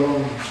not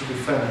alone to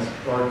defend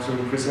or to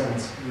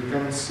present. You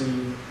can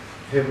see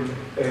him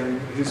in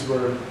his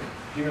work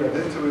here at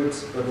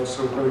Intuit, but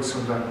also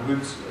Collection of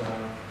MADmusée,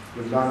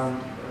 with Lan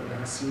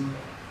Racine.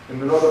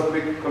 And a lot of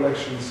big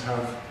collections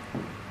have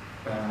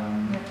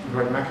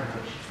Greg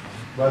McIntosh.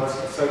 But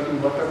Saito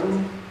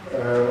Wataru,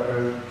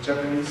 a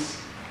Japanese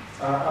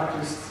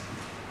artist,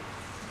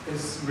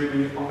 is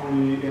really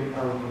only in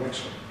our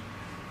collection.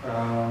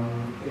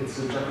 It's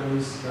a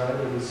Japanese guy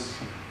that is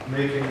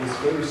making this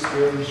very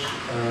strange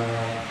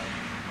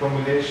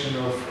combination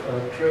of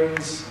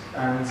trains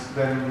and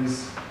then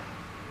these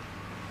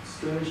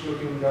strange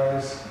looking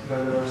guys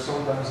that are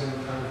sometimes in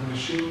kind of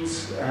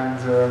machines and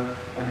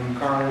in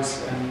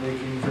cars and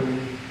making very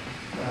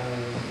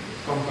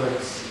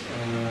complex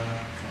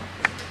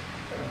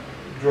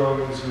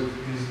drawings with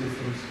these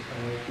different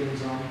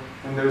things on.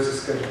 And there's a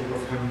sketchbook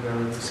of him there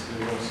on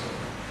display also.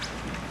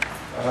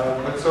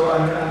 But so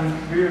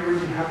we're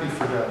really happy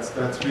for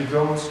that we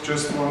don't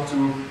just want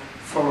to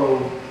follow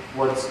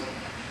what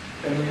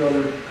any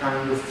other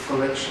kind of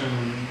collection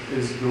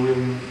is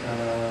doing,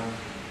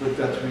 but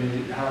that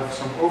we have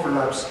some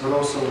overlaps, but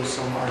also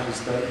some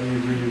artists that we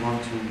really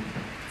want to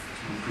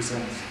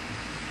present.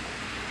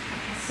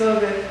 So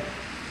that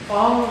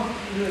all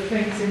of the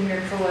things in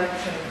your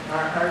collection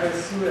are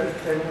artists who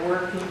have been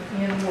working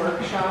in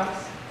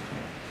workshops?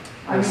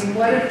 I mean,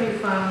 what if you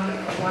found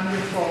a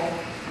wonderful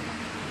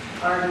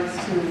artist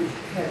who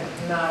had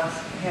not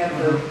had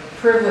the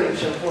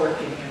privilege of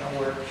working in a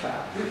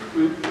workshop?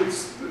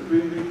 It's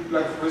really,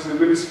 like Wesley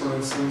Willis, for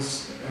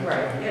instance,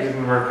 Right.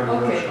 didn't work in a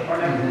workshop. Or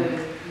like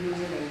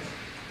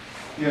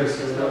Yes,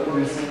 that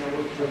is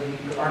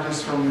the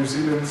artists from New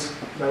Zealand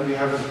that we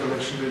have in the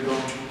collection. They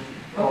don't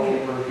all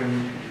work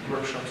in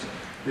workshops.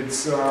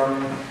 It's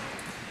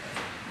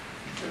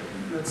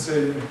let's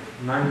say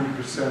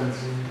 90%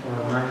 or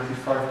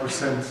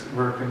 95%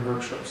 work in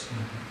workshops,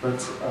 but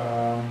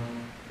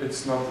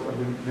it's not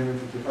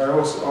limited. I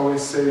also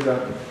always say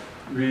that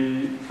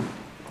we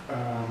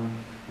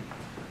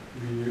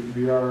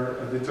are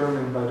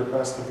determined by the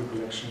past of the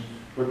collection,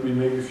 but we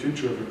make the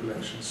future of the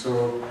collection.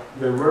 So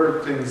there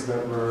were things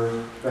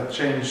that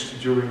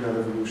changed during that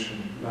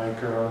evolution,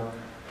 like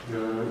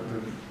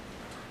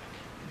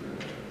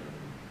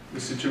the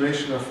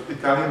situation of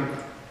Italian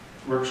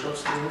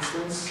workshops, for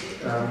instance,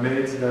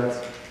 made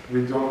that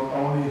we don't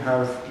only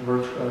have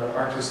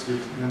artists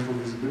with mental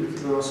disability,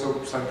 but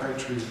also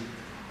psychiatry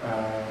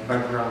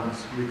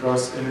backgrounds,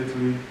 because in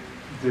Italy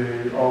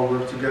they all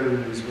work together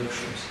in these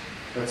workshops.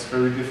 That's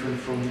very different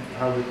from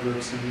how it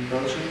works in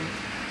Belgium.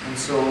 And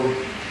so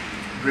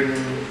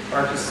bringing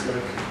artists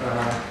like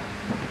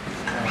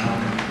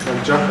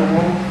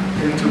Giacomo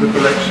into the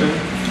collection,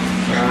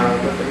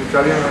 an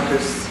Italian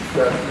artist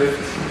that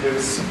lived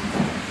his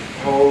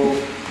whole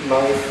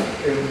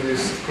life in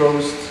this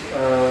closed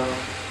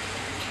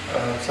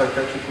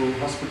psychiatrical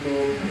hospital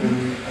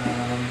in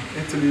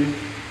Italy,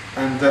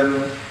 and then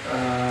I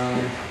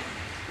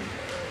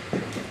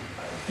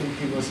think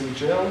he was in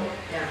jail.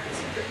 Yeah,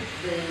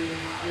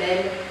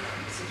 l'aile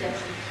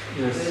psychiatrique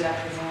de la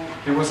prison.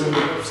 He was in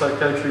the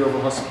psychiatry of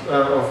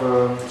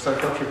a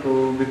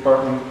psychiatrical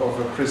department of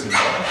a prison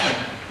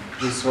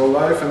his whole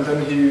life, and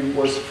then he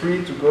was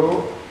free to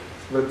go,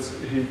 but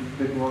he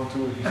didn't want to.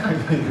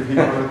 He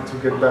wanted to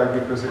get back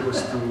because it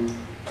was too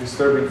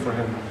disturbing for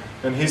him.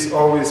 And he's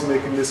always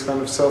making this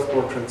kind of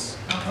self-portraits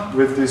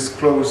with these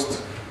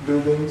closed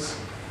buildings,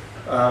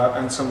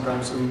 and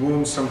sometimes a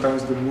wound.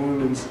 Sometimes the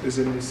wound is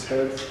in his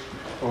head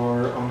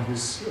or on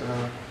his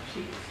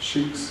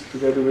cheeks,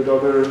 together with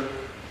other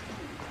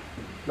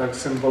like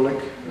symbolic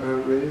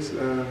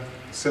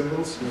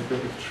symbols,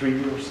 like a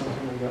tree or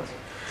something like that.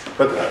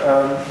 But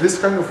this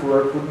kind of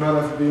work would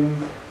not have been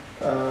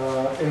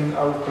in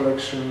our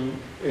collection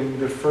in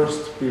the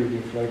first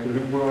period. Like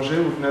Luc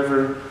Boulanger would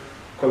never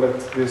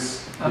collect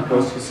this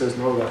because he says,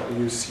 no, that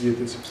you see it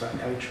as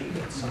psychiatry,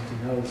 that's something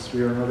else,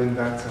 we are not in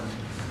that.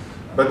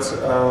 But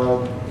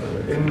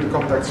in the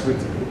contacts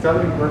with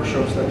Italian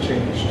workshops that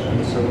changed,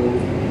 and so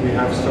we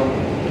have some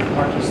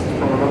artists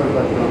from another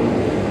background.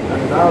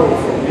 And now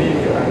for me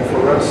and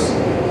for us,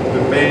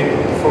 the main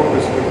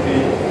focus would be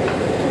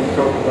to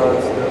talk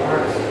about the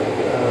art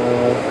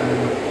and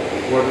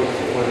what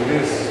it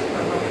is,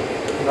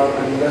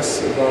 and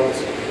less about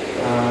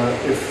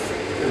if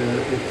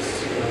it's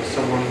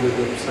someone with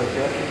a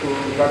psychiatrical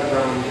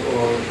background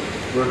or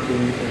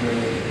working in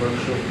a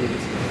workshop with.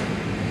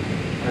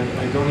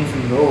 I don't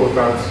even know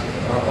about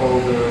all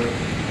the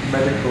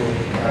medical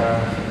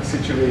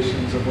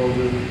situations of all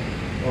the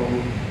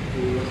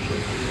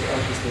workshops, the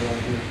artists that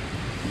are here.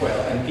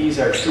 Well, and these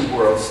are two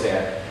worlds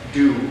that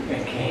do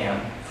and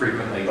can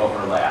frequently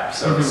overlap.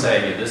 So to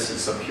say this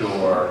is a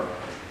pure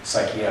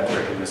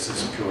psychiatric and this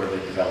is purely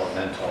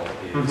developmental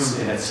is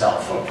in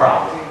itself a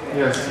problem.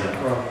 Yes.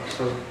 Yeah. Well,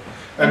 so,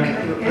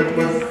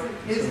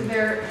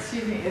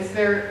 is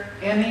there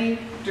any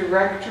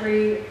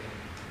directory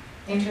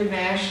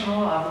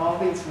international of all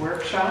these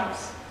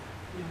workshops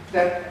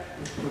that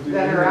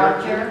are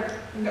out there?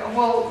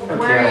 Well,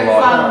 where you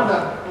found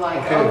them?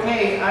 Like,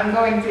 okay, I'm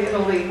going to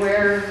Italy.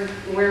 Where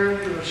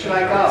should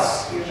I go?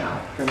 You know.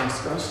 Can I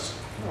discuss?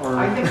 Or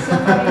I think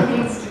somebody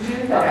needs to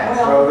do that.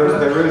 well,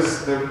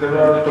 there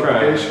are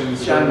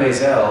publications. John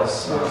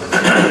Mazel's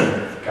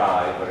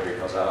guide, whatever he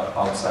calls it,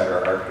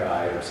 outsider art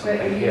guide or something.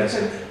 But He you has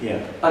could-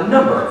 a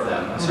number of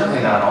them,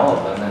 certainly not all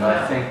of them, and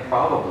I think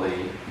probably,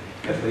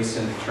 at least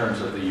in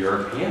terms of the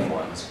European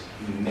ones,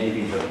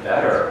 maybe the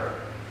better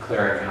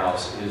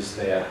clearinghouse is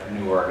that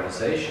new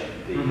organization,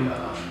 the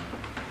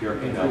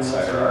European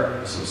Outsider Art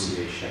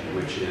Association,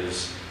 which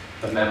is,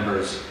 the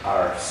members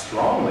are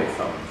strongly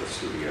from the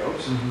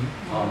studios,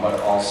 but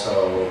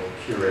also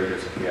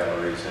curators of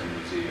galleries and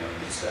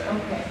museums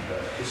and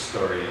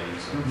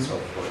historians and so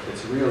forth.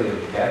 It's really,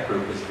 that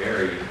group is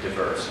very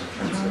diverse in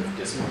terms of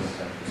disciplines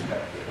and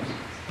perspectives.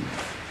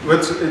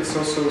 But it's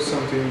also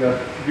something that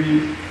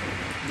we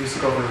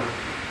discover,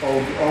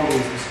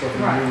 always discover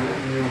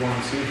new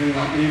ones.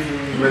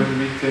 Even when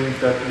we think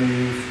that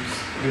we've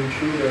been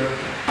through there,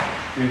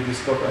 we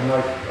discover, and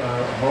like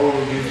whole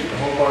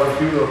part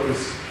of Europe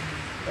is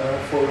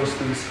for us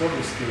to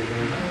discover still.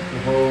 The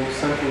whole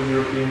Central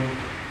European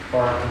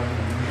part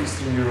and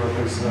Eastern Europe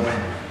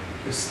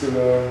is still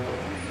a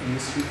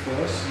mystery for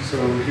us. So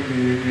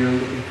we are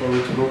looking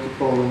forward to go to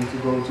Poland, to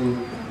go to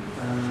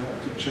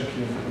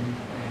Czechia and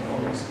all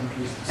these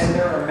countries. And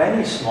there are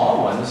many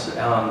small ones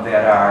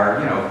that are,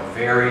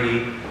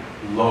 very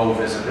low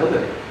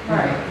visibility.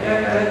 Right,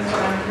 that's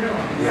what I'm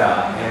realizing.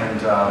 Yeah, and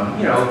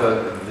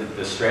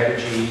the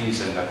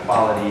strategies and the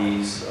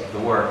qualities of the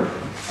work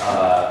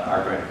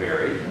are going to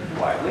vary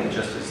widely,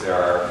 just as there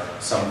are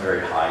some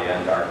very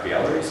high-end art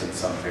galleries and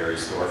some very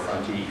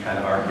storefronty kind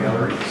of art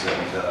galleries.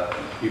 And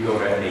you go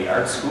to any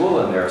art school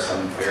and there are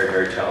some very,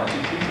 very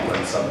talented people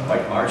and some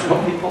quite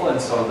marginal people, and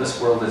so this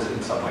world is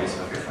in some ways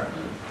no different.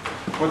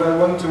 What I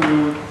want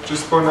to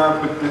just point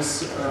out with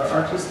this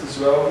artist as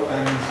well,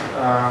 and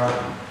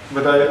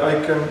but I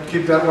can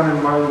keep that one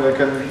in mind. I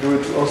can do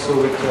it also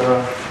with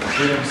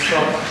William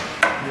Scott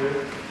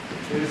here.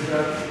 Is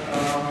that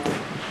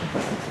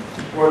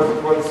what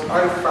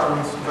I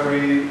found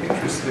very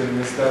interesting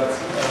is that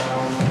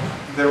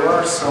there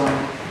are some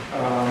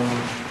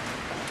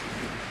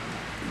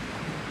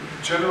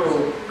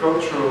general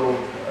cultural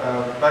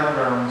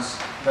backgrounds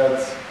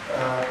that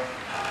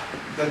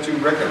you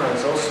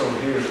recognize also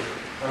here.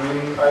 I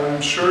mean,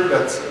 I'm sure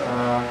that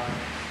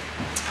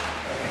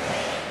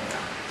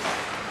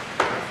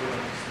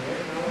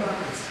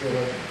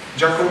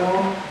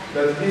Giacomo,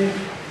 that he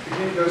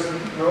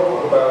doesn't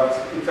know about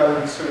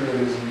Italian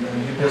surrealism,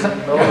 and he doesn't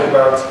know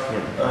about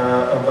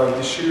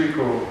the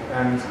Chirico,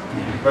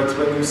 but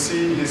when you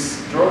see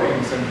his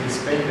drawings and his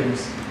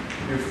paintings,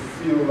 you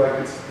feel like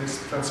it's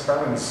this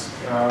transparency,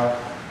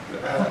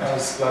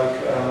 as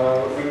like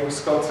William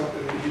Scott,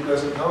 he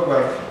doesn't know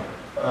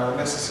about,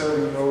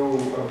 necessarily know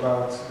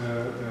about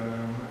the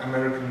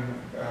American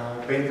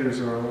painters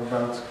or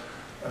about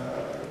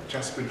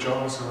Jasper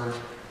Johns,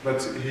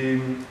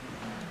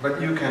 but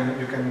you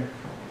can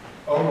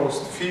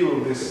almost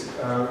feel this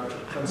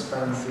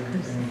transparency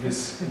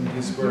in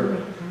his work,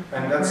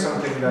 and that's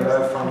something that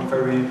I found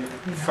very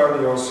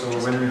funny also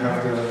when you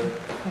have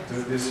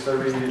this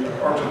very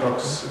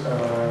orthodox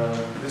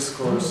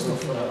discourse of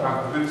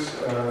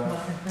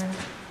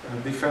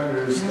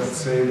defenders that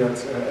say that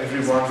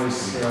everyone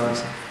is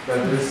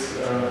that this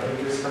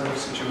in this kind of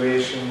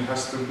situation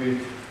has to be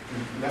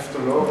left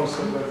alone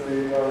so that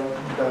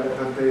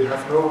they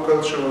have no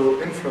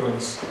cultural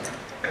influence.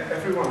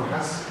 Everyone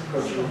has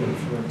cultural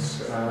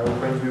influence.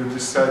 When you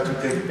decide to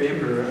take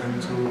paper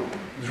and to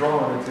draw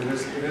on it,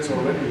 it is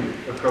already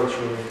a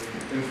cultural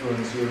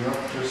influence. You're not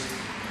just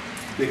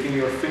taking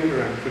your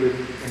finger and put it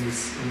in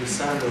the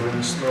sand or in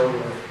the snow.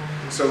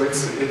 So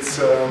it's.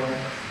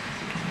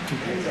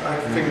 I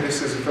think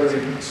this is a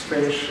very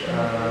strange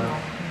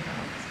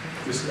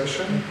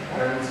discussion,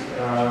 and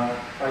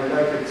I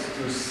like it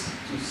to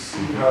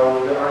see how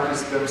the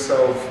artists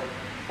themselves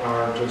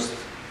are just.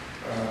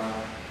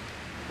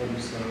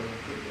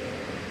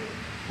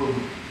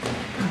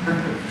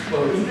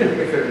 Well, even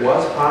if it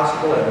was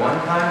possible at one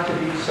time to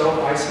be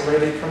so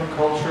isolated from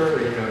culture,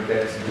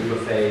 that's the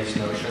Dufay's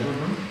notion,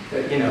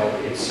 that,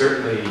 it's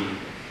certainly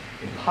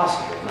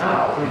impossible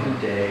now in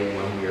a day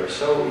when we are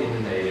so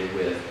inundated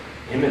with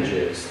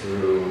images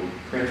through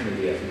print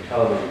media, through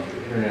television,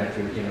 through internet,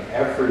 through,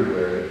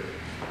 everywhere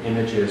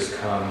images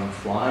come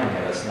flying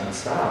at us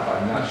nonstop.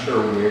 I'm not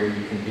sure where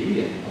you can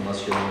be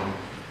unless you're in an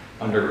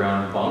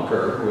underground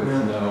bunker with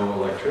no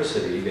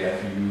electricity,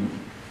 that you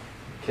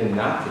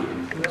cannot be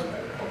influenced by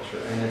the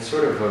culture. And it's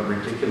sort of a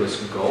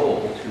ridiculous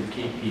goal to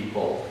keep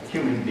people,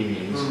 human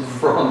beings,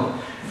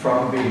 from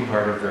being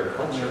part of their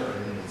culture.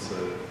 And it's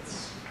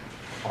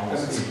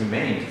almost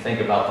inhumane to think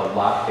about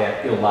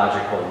that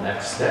illogical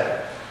next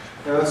step.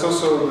 Yeah, that's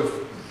also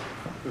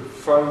the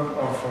fun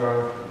of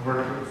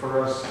working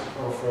for us,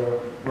 of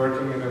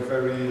working in a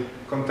very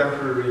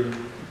contemporary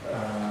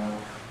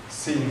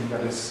scene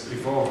that is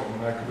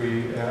evolving. Like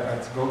we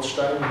at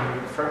Goldstein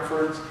in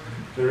Frankfurt,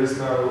 there is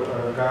now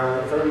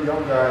a very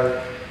young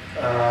guy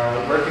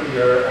working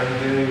there, and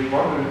they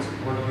wondered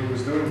what he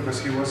was doing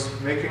because he was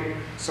making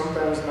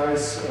sometimes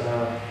nice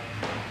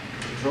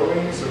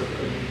drawings of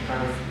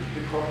kind of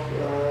hip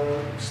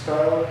hop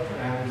style,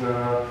 and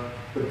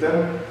but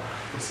then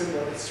I said,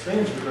 well, it's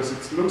strange because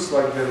it looks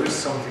like there is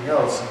something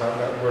else about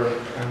that work.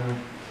 And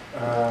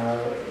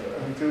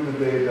until the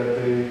day that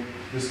they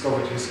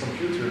discovered his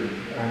computer,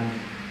 and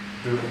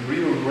the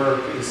real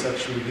work is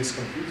actually his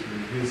computer.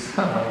 He's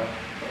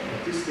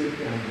autistic,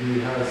 and he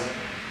has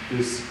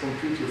this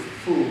computer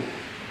full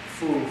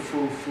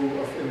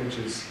of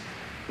images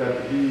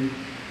that he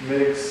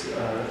makes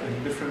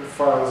in different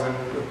files, and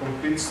a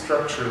complete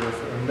structure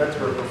of a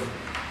network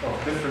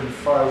of different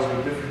files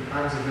with different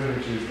kinds of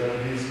images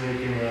that he's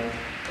making a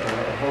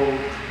whole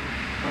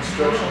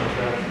construction of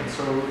that. And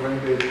so when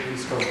they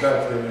discussed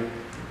that, they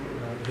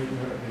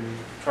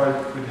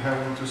tried with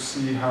him to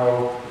see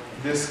how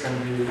this can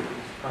be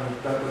kind of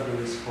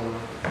database for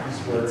his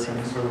work.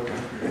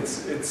 And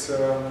so it's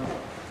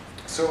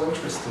so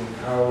interesting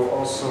how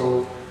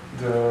also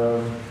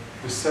the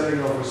setting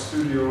of a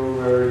studio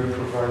where you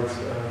provide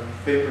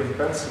paper and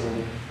pencil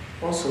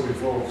also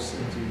evolves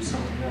into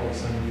something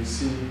else, and we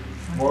see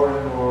more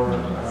and more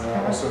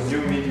also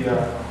new media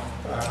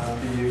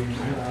being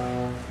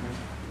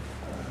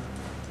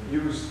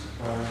used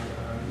by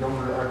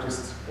younger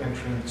artists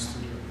entering the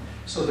studio.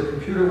 So the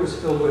computer was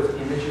filled with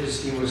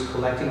images he was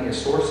collecting as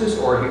sources,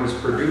 or he was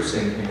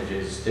producing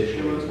images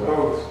digitally as well?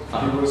 Both.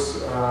 He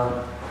was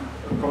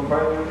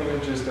combining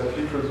images that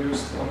he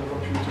produced on the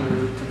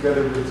computer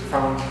together with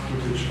found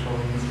footage from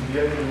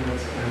the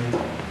internet and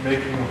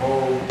making a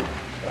whole,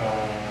 I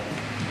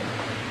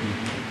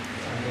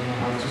don't know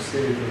how to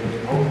say it,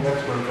 a whole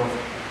network of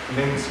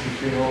links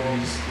between all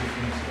these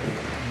different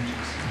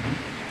images.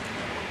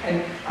 And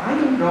I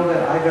don't know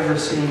that I've ever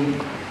seen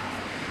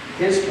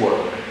his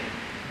work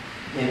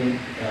in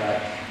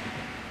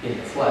the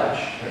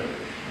flesh.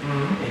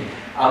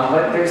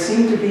 But there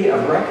seemed to be a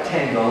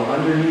rectangle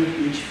underneath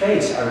each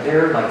face. Are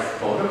there like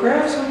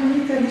photographs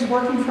underneath that he's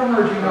working from,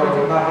 or do you know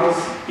anything about how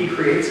he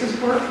creates his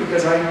work?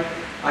 Because I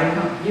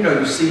know, you know,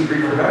 you see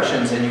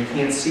reproductions and you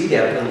can't see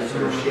that little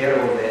sort of shadow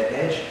of that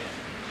edge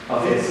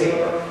of that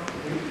paper.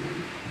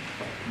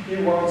 He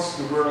wants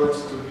the world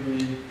to be,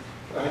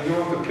 he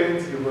wants to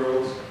paint the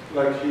world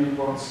like he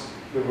wants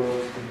the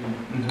world to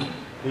be.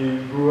 He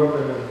grew up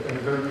in a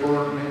very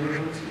poor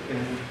neighborhood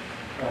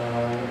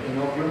in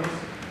Auckland,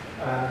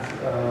 and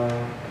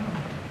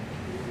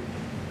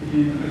he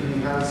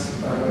has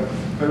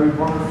very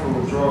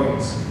wonderful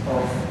drawings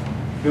of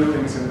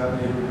buildings in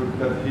that neighborhood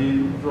that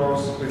he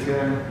draws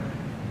again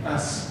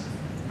as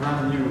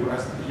brand new,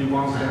 as he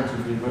wants them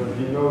to be, but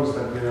he knows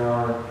that they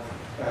are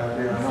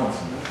not.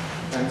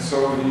 And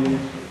so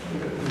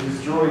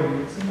his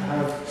drawings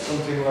have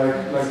something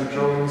like the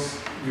drawings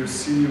you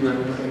see when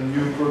a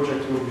new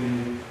project will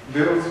be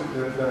built,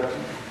 that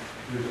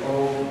with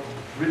all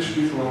rich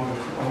people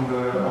on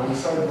the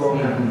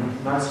sidewalk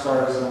and nice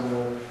cars on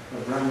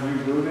a brand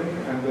new building,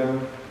 and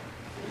then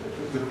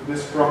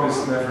this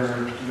promise never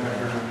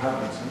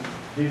happens. And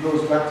he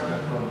goes back to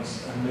that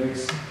promise and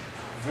makes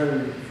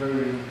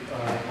very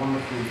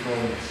wonderful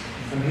drawings.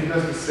 And he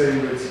does the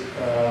same with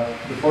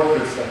the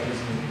portraits that he's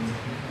making.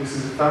 This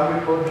is a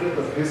family portrait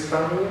of his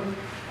family,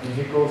 and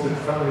he calls it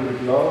Family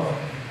with Love.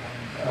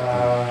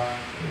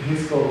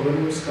 He's called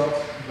William Scott,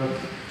 but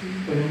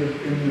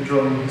in the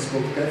drawing he's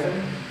called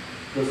Kevin,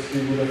 because he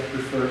would have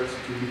preferred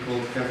to be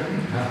called Kevin.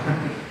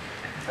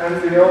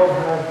 And they all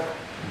have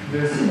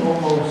this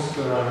almost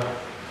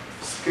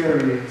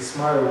scary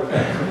smile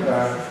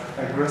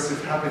and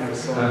aggressive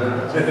happiness on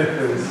their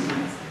face.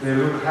 They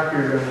look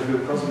happier than the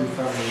Bill Cosby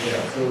family.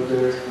 Yeah. So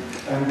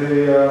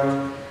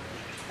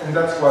and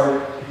that's why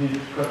he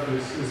cut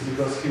this, is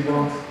because he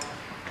wants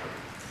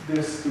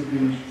this to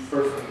be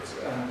perfect,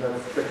 and that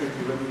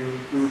technically when you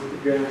do it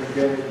again and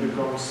again it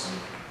becomes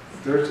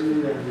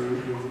dirty, and you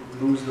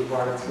lose the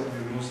white and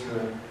you lose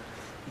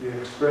the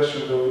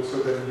expression, though. So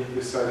then he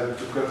decided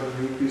to cut a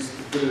new piece,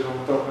 to put it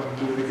on top and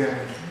do it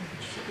again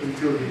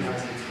until he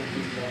has this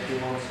complete that he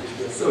wants to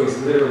do. So he's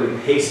literally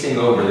pasting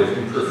over the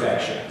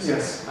imperfections.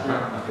 Yes.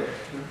 Okay.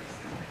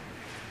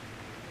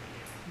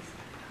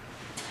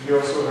 He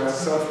also has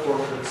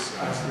self-portraits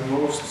as the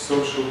most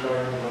social guy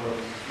in the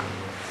world.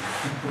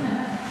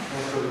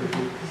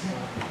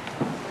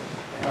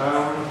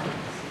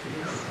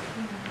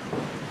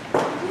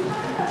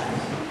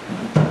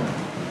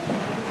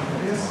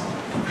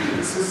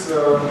 This is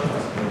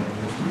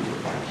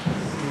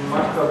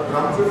Marta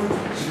Branten.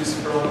 She's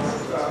from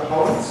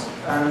Holland,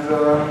 and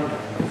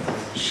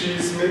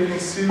she's making a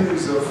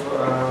series of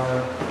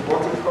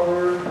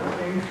watercolor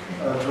ink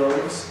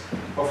drawings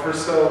of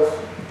herself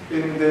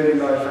in daily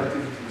life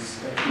activities.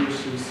 Like here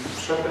she's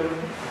shopping,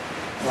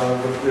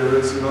 but there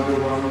is another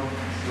one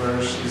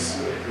where she's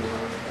a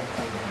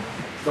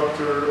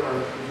doctor or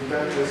a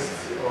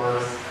dentist, or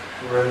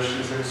where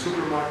she's in a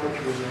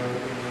supermarket with a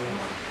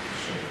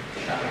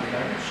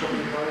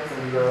shopping cart,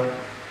 and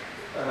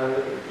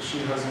she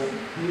has an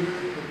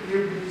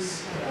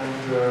earpiece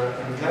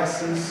and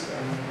glasses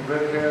and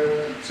red hair,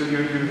 so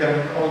you can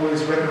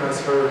always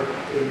recognize her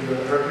in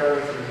her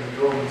character in the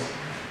drawings.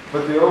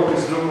 But they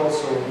always look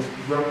also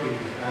grumpy,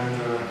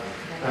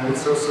 and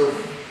it's also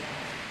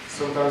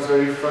sometimes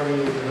very funny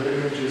in her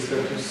images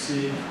that you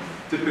see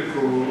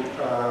typical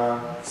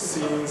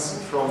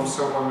scenes from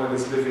someone that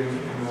is living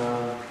in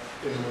a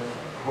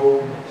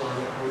home, or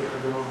I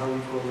don't know how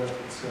you call that.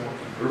 It's a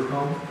Group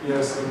home?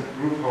 yes, a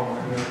group home,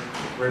 and,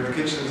 where the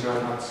kitchens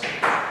are not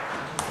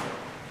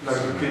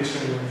like the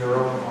kitchen in your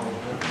own home.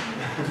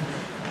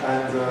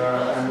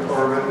 and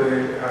or when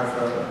they have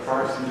a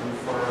party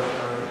for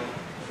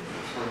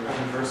an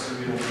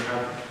anniversary, and they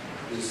have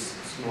these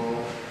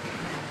small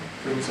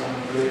things on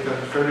the plate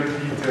and very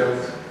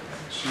detailed.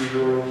 She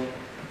will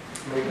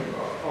make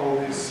all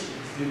these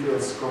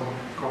details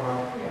come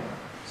out.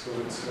 So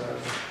it's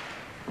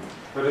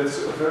but it's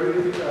a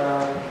very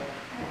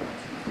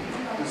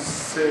the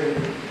same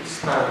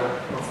style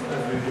of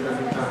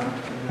every time,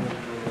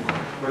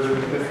 but a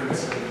different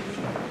setting.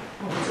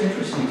 Well, it's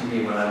interesting to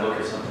me when I look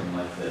at something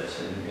like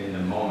this, and in the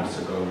moments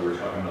ago we were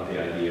talking about the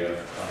idea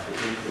of the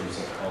influence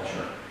of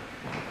culture.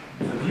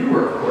 The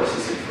viewer, of course,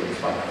 is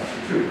influenced by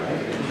culture too, right?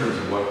 In terms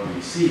of what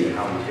we see and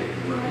how we take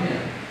the work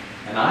in.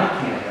 And I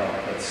can't help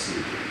but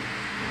see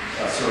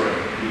a sort of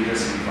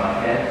Beavis and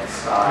Butthead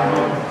style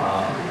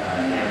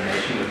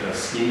animation with the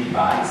skinny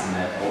bodies and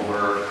that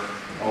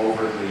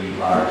overly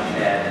large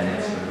head and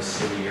that sort of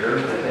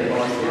sneer that they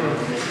want to do.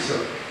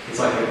 So it's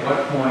like at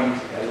what point,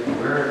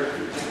 where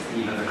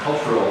even the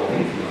cultural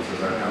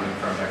influences are coming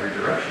from every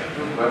direction,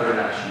 whether or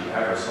not you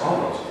ever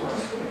saw those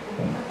works.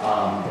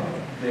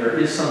 There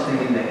is something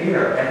in the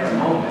air at the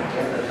moment,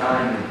 at the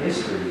time in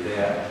history,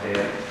 that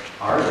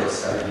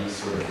artists are these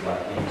sort of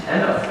like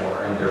antenna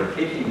for, and they're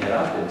picking it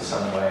up in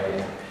some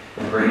way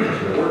and bringing it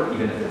to their work,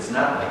 even if it's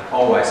not like,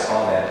 oh, I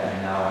saw that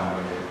and now I'm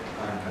going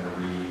to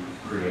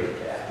recreate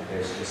that.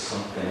 There's just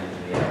something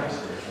in the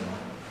atmosphere.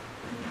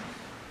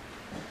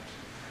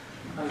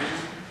 I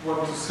just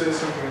want to say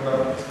something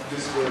about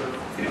this work.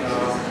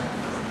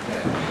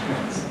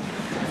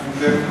 And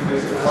then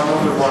there's one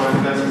other one,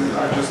 and then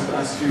I just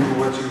ask you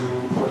what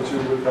you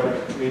would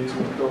like me to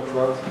talk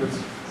about. But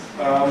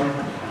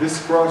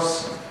this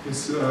cross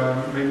is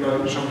made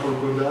by Jean-Paul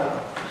Gaudin.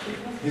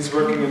 He's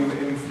working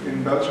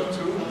in Belgium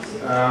too,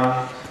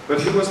 but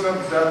he was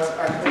not that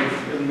active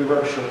in the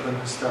workshop when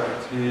he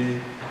started. He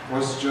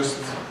was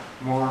just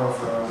more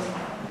of a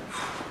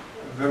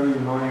very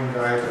annoying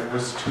guy that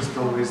was just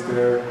always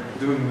there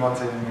doing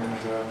nothing and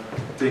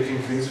taking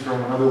things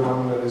from another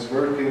one that is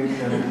working.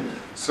 And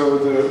so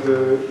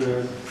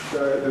the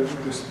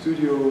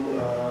studio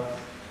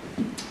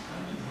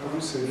how do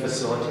you say that?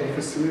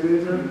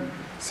 Facilitator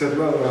said,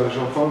 well,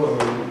 Jean-Paul,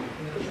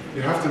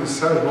 you have to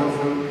decide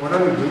what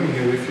are you doing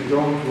here. If you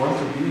don't want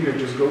to be here,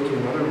 just go to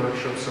another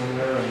workshop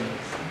somewhere and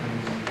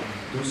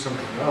do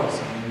something else.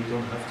 I mean, you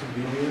don't have to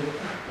be here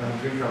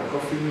and drink our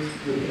coffee.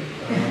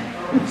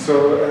 So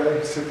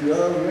he said,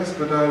 yeah, yes,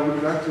 but I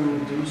would like to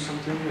do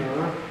something.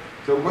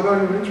 So what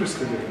are you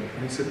interested in?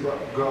 And he said, well,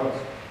 God.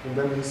 And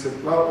then he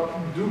said, well,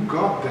 do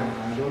God then.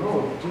 I don't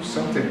know, do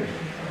something.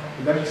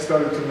 And then he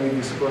started to make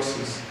this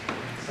process.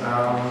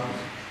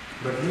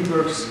 But he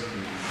works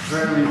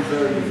very,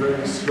 very,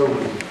 very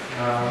slowly.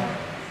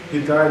 He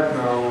died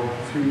now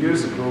a few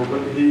years ago,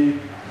 but he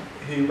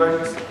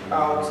went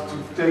out to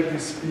take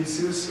these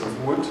pieces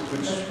of wood,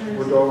 which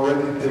would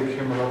already take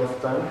him a lot of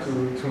time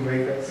to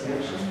make that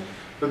selection,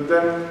 but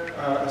then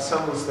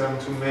assembles them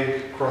to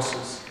make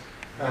crosses.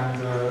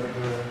 And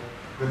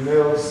the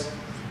nails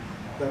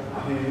that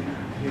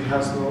he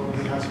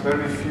has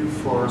very few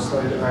for. So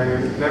I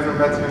never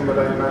met him, but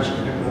I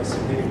imagine him as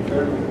being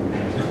very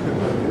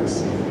like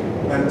this.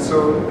 And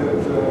so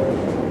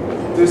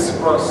this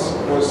cross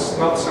was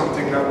not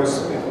something that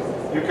was,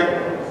 you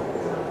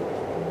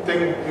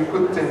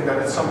could think that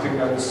it's something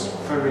that is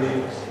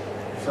very,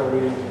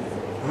 very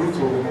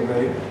brutal in a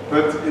way,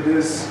 but it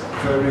is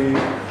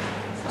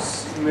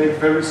made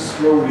very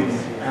slowly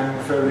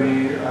and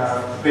very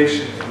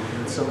patiently.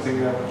 It's something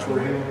that for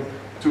him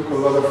took a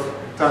lot of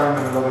time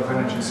and a lot of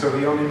energy. So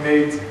he only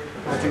made,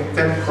 I think,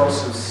 10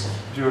 crosses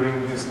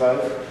during his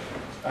life,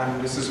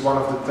 and this is one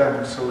of the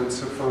 10. So it's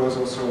for us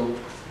also,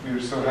 we're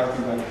so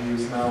happy that he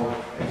is now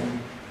in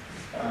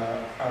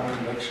our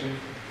collection.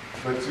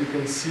 But you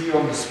can see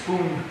on the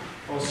spoon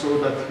also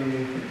that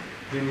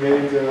he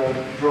made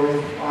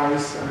drawing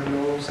eyes and a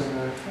nose and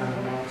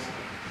a mouth.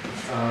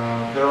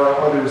 There are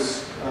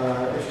others.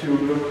 If you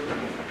look,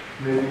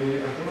 maybe,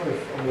 I don't know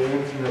if on the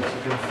internet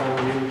you can find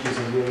images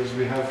of those.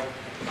 We have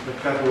the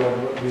catalog,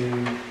 but we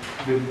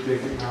didn't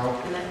take it now.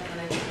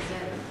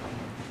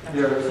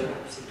 Yeah,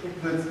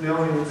 there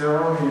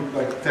are only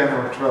like 10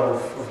 or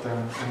 12 of them,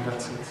 and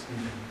that's it.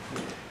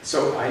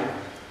 So I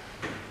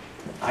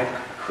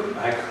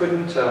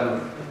couldn't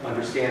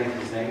understand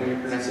his name when you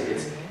pronounce it.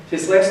 It's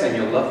his last name.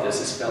 You'll love this.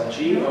 It's spelled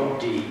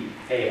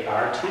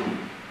G-O-D-A-R-T.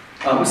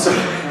 So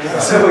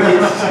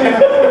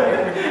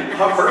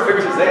how perfect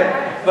is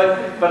that?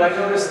 But I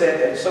noticed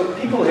that. So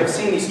people have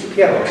seen these two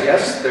catalogs,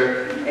 yes.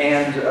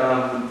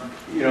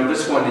 You know,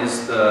 this one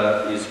is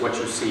what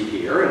you see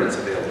here, and it's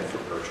available for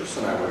purchase.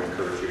 And I would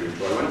encourage you to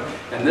enjoy one.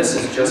 And this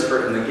is just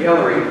for in the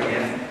gallery,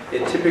 and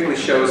it typically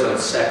shows a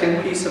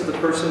second piece of the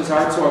person's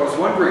art. So I was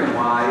wondering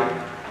why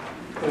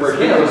For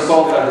him, it was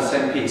both on the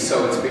same piece,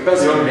 so it's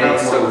because he made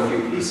so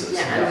few pieces.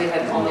 Yeah, and we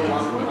have only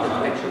one in the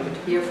collection, but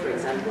here, for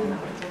example,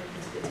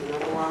 it's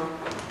another one.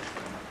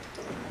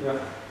 Yeah.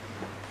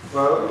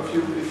 Well,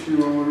 if you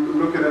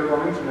look at it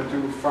on internet, you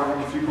will find,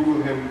 if you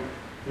Google him,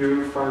 you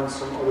will find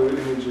some other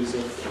images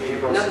of the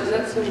process.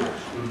 Not so much.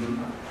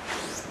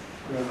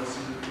 Yeah, that's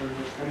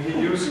and he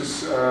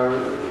uses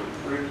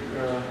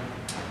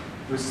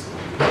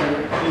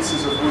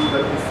pieces of wood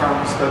that he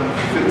found that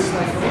fits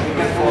the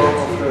form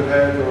of the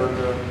head or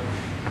the.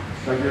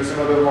 Like there's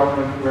another one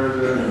where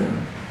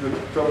the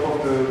top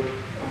of the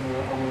on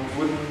a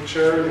wooden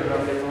chair you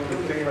have the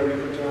thing where you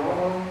put your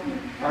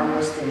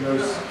armrest and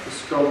there's a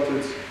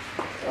sculpted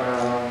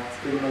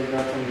thing like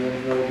that, and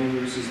then he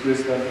uses this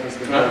then as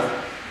the head.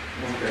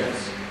 Okay.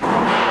 I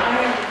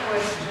have a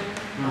question.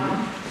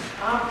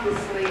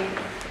 Obviously,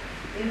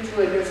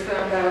 Intuit has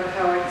found out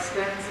how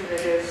expensive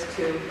it is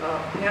to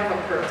have a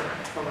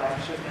permanent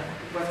collection and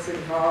what's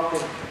involved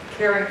in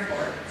caring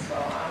for it and so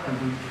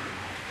on.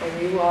 And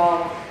you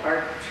all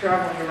are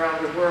traveling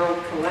around the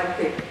world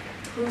collecting.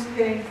 Who's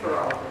paying for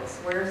all this?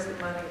 Where's the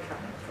money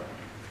coming from?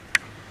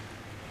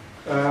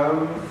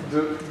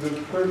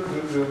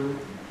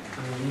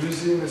 The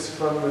museum is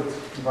funded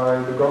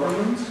by the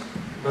government,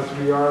 but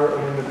we are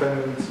an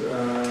independent,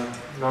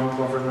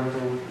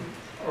 non-governmental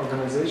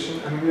organization,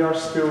 and we are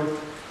still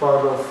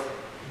part of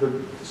the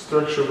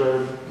structure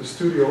where the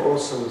studio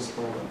also is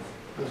part of.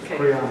 Okay.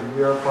 CREAM.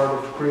 We are part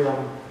of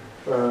CREAM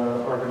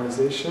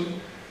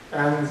organization,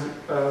 and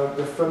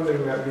the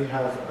funding that we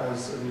have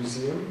as a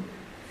museum,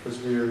 because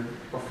we are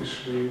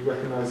officially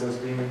recognized as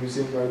being a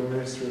museum by the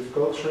Ministry of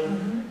Culture,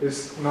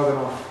 is not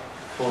enough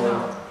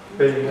for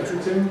paying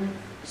everything.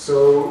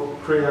 So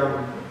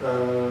CREAM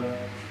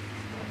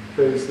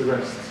pays the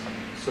rest.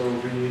 So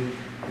we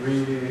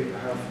really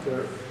have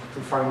to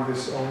find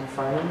this own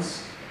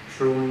finance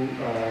through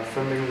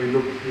funding.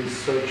 We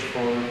search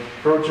for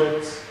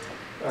projects,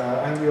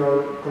 and we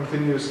are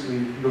continuously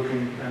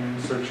looking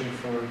and searching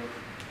for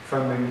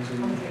funding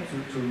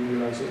to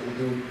realize what we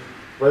do.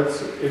 But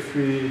if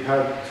we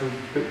had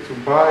to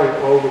buy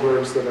all the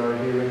works that are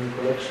here in the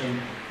collection,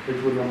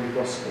 it would not be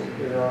possible.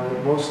 They are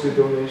mostly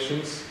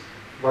donations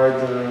by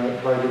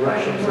the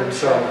workshops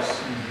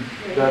themselves.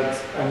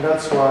 And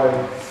that's why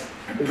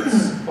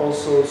it's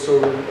also so.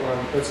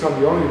 That's not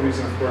the only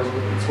reason, of course,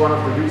 but it's one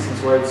of the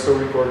reasons why it's so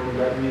important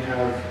that we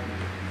have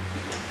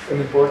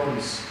an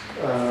importance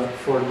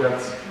for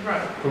that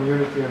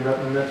community and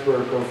that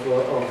network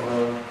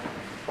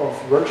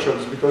of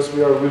workshops, because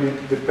we are really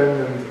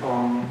dependent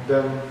on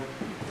them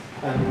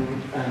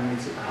and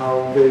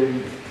how they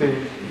think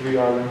we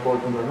are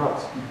important or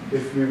not.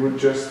 If we would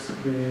just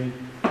be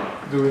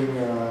doing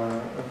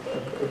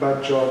a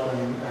bad job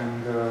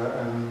and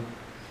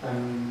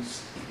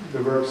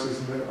the works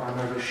are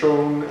never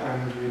shown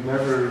and we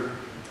never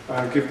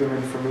give them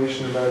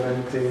information about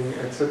anything,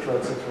 etc.,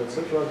 etc.,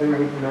 etc., they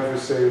would never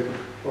say,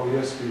 oh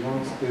yes, we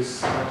want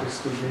this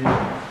artist to be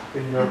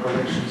in your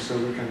collection so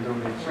we can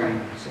donate to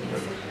him.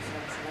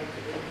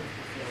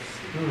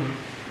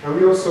 And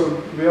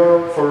we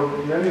are, for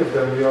many of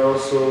them, we are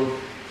also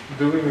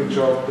doing a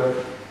job that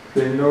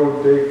they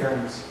know they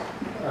can't.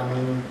 I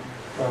mean,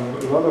 a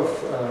lot of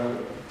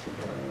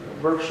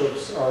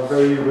workshops are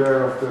very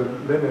aware of the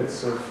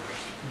limits of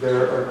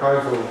their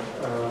archival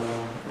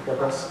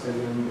capacity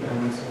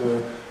and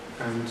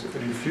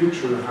in the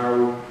future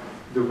how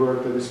the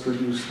work that is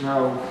produced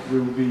now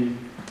will be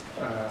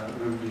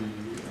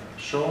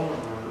shown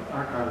or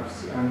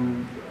archived.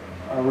 And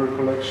our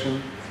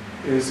collection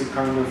is a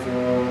kind of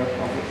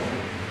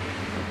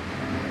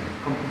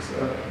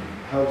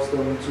helps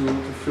them to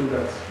fill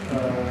that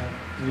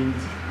need.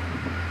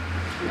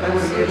 I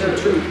would imagine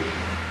too.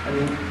 I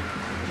mean,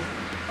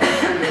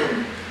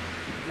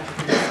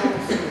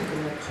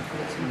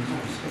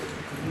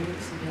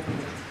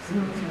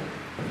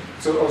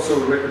 so also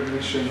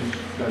recognition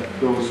that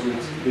goes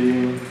with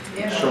being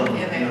shown.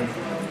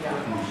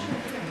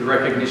 The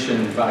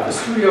recognition by the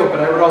studio, but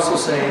I would also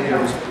say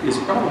there is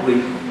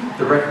probably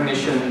the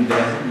recognition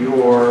that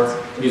your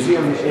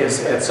museum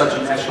is at such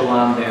an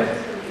echelon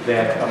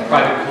that a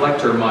private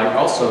collector might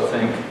also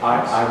think,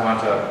 I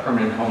want a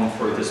permanent home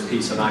for this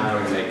piece and I'm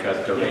going to make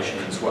a donation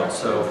as well.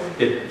 So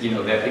it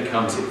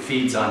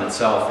feeds on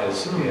itself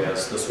as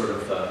the sort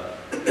of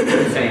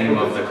the fame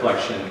of the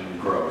collection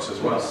grows as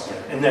well.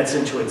 And that's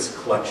Intuit's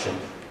collection.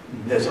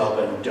 That's all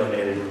been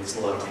donated, and there's a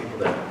lot of people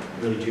that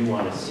really do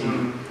want to see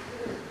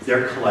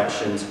their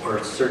collections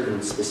or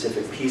certain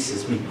specific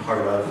pieces be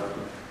part of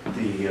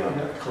the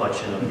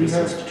collection of this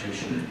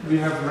institution. We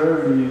have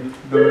rarely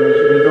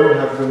donations. We don't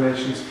have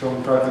donations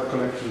from private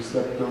collectors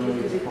that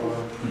donate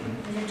for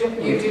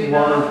You do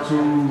one not? or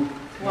two.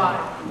 Why?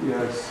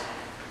 Yes.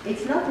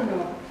 It's not in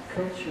our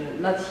culture,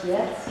 not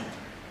yet,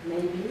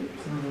 maybe.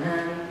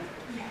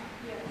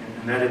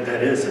 And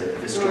that is a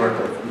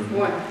historical,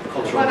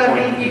 cultural But I point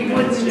mean, in the you United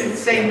wouldn't States.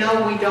 say,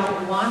 no, we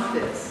don't want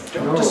this.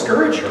 Don't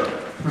discourage her.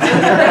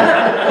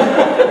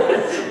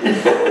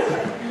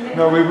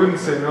 No, we wouldn't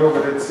say no,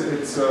 but it's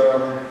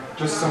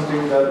just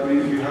something that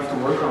we have to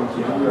work on to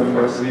do, and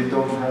that we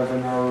don't have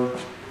in our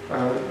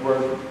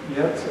work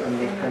yet,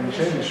 and it can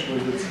change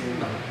with it.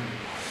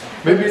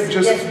 Maybe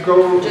just yes,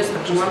 go. Just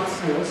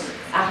yes.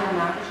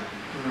 Arnage,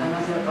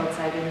 another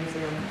outsider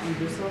museum in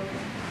Brussels,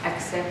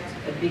 accept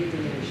a big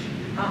donation.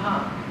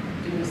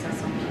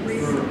 2500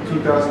 pieces.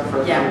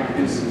 2,500 Yeah.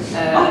 pieces.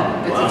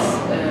 But it's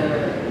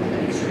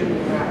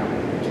extremely rare.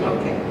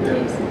 Okay.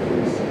 Yes.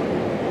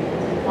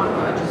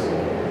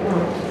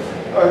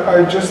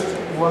 I just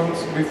want,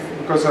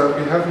 because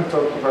we haven't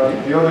talked about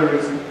the other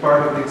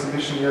part of the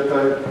exhibition yet,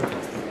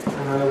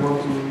 and I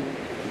want to,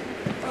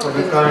 for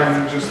the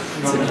time, just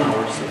not to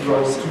go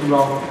too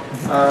long,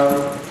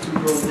 to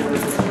go there.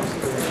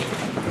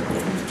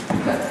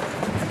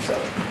 So,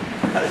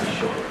 that is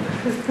short.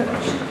 It's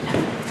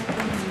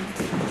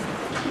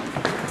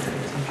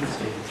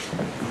interesting.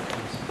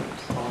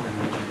 All in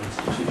major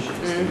institutions,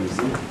 the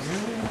museums.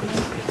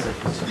 It's a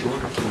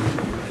historic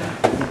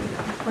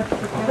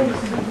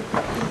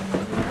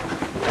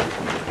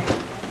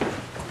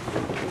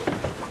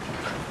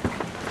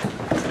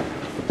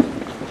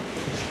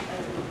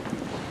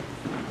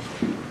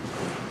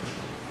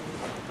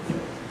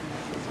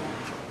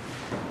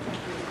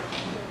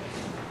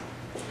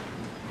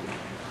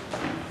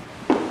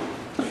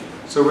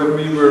So when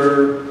we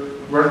were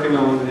working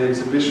on the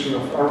exhibition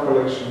of our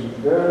collection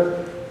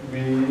there,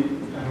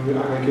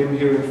 I came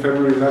here in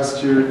February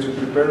last year to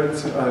prepare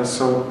it. I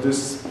saw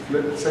this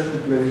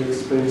second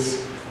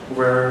space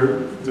where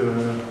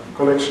the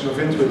collection of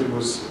Intuit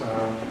was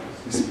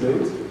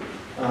displayed.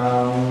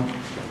 And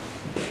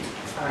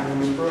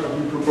we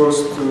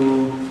proposed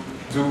to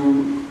do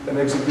an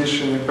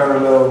exhibition in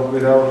parallel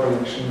with our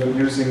collection, but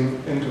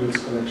using Intuit's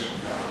collection.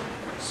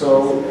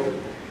 So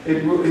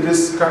it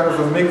is kind of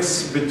a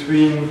mix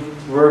between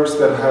works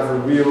that have a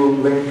real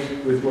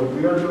link with what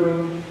we are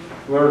doing,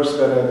 works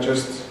that I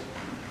just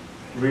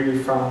really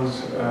found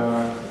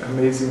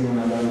amazing and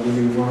that I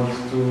really want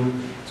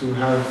to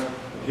have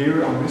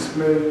here on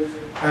display,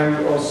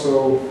 and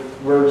also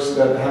works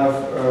that have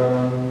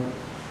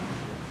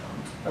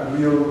a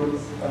real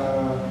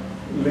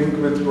link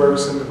with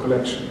works in the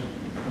collection.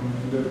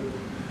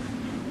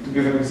 To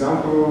give an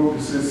example,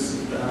 this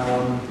is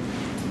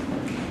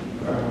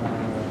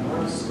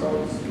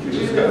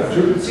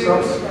Judith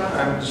Scott,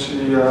 and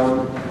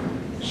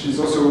she's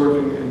also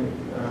working in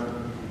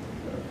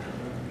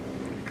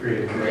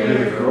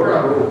Creative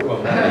Growth. Well,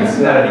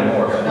 not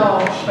anymore. No,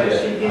 but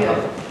she did.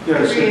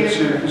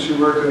 Yeah, she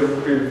worked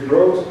in Creative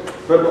Growth,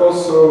 but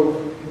also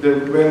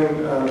when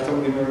Tom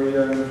Di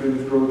Maria and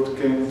Creative Growth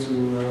came to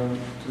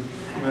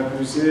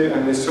MADmusée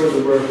and they saw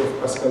the work of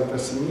Pascal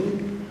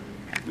Tassini,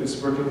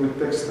 is working with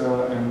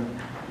textile and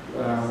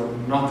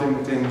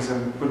knotting things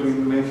and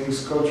making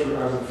sculpture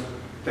out of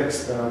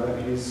textile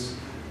that he's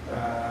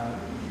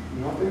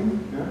knotting.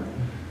 Yeah?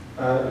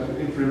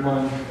 It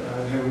reminded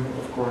him,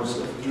 of course,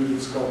 of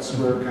Judith Scott's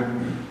work,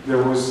 and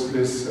there was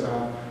this.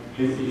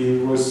 He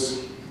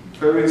was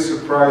very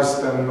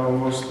surprised and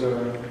almost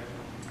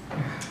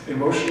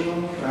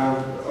emotional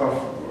of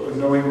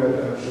knowing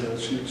that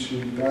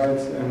she died,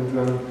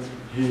 and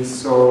he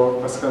saw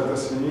Pascal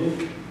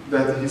Tassini.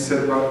 That he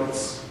said, well,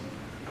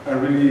 I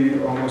really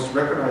almost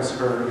recognize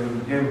her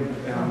in him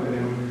and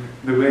in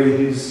the way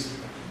he's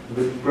a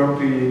bit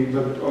grumpy,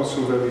 but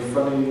also very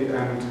funny,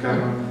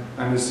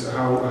 and is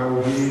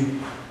how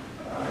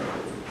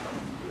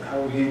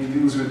he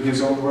deals with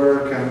his own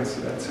work and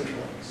etc.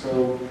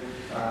 So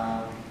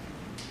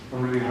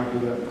I'm really happy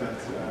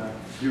that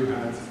you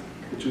had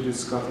Judith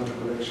Scott in the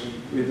collection.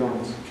 We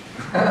don't.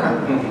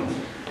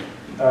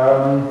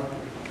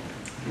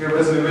 Here,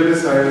 Leslie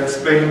Willis, I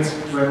explained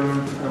when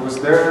I was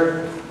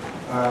there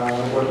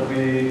what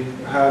we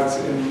had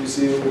in the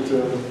museum with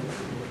the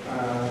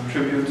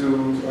tribute to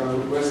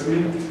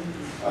Wesley.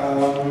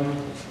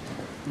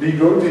 Lee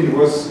Goldie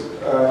was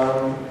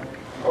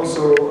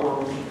also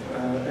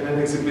in an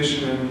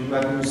exhibition in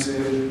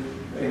MADmusée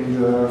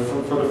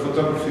for the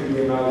photography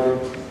biennale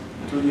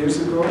 2 years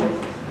ago,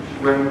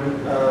 when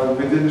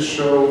we did a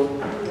show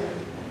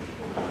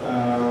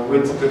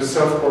with the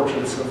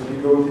self-portraits of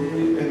Lee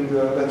Goldie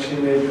that she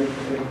made in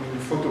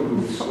photo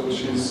booths. So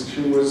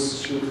she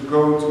would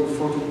go to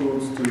photo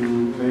booths to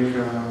make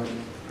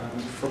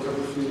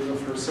photography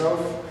of herself,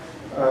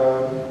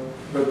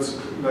 but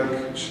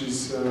like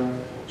she's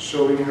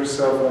showing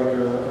herself like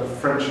a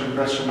French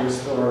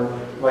impressionist or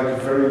like a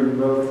very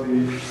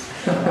wealthy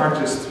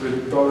artist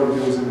with dollar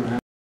bills in her hand,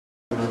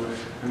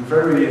 and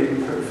very,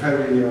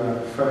 very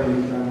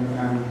funny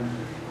and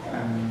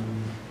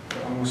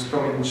almost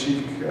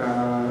tongue-in-cheek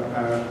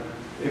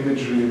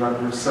imagery about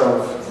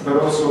herself, but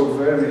also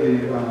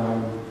very, I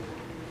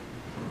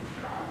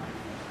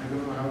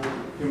don't know how,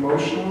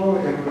 emotional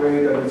in a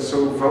way that it's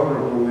so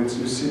vulnerable.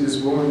 You see this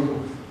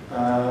woman,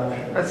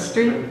 A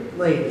street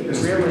lady, a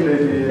street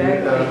really.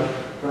 lady,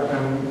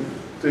 and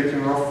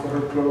taking off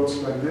her clothes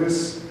like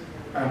this,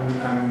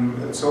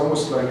 and it's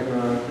almost like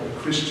a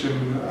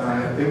Christian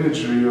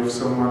imagery of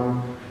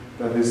someone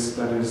that is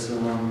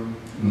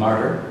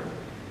Martyr?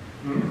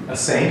 A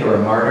saint or a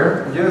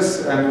martyr?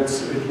 Yes, and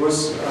it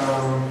was,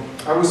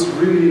 I was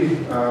really,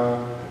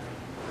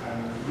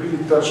 really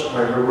touched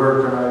by her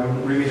work, and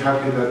I'm really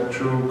happy that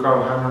through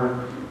Karl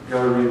Hammer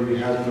Gallery we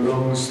had the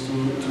loans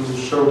to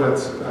show that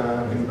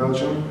in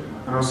Belgium,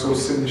 and also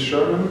Cindy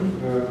Sherman,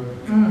 the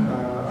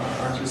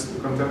artist, the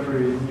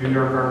contemporary New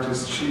York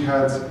artist, she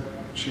has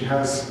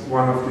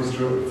one of these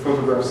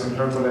photographs in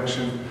her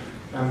collection,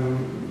 and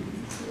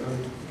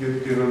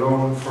give a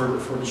loan for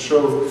the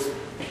show.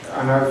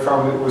 And I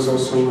found it was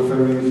also a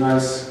very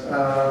nice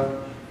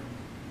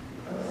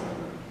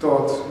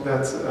thought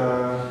that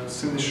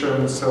Cindy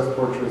Sherman's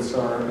self-portraits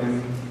are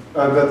in,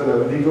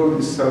 that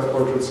these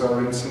self-portraits are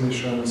in Cindy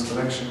Sherman's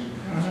collection,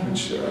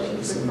 which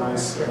is a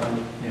nice...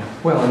 yeah.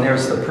 Well, and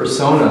there's the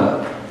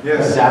persona,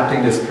 yes.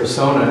 adapting this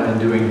persona and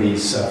doing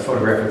these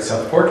photographic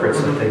self-portraits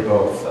that they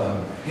both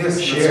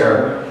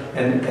share.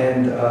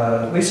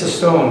 And Lisa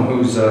Stone,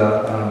 who's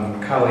a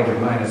colleague of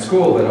mine at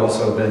school but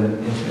also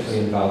been intimately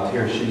involved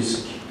here,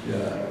 she's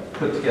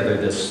put together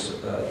this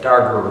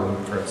darker room,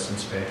 for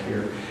instance, back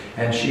here.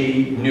 And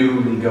she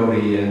knew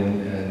Ligotti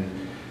and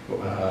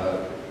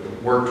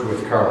worked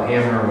with Karl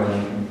Hammer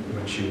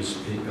when she was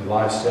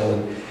alive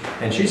still.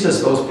 And she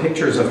says those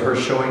pictures of her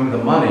showing the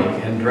money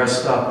and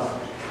dressed up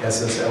as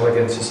this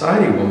elegant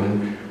society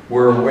woman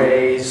were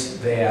ways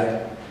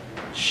that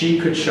she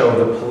could show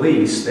the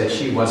police that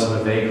she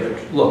wasn't a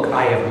vagrant. Look,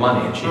 I have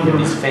money. And she'd have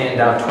these fanned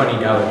out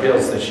 $20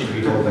 bills that she'd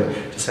be holding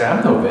to say,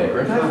 I'm no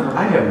vagrant,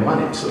 I have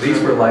money. So these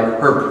were like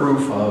her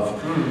proof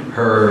of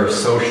her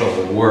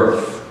social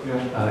worth,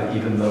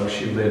 even though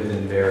she lived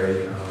in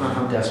very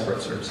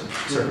desperate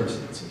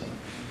circumstances.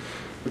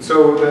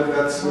 So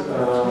that's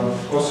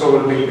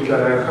also a link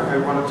that I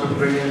wanted to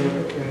bring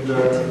in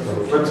the...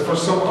 But for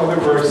some other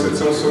works,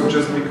 it's also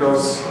just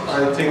because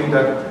I think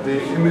that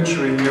the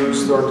imagery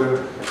used or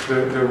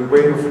the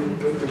way of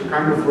the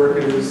kind of work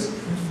it is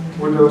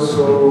would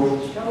also...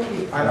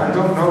 I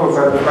don't know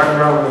about the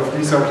background of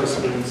these artists,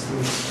 for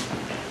instance.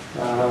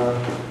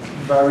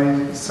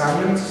 Very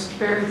silent.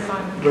 Very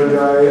silent.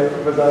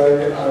 But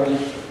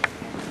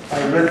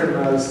I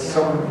recognize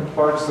some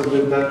parts of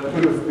it that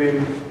could have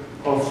been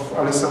of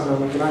Alessandro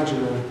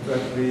Michelangelo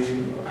that we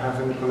have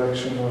in the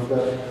collection of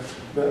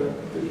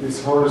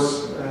this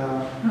horse.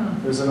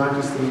 There's an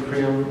artist in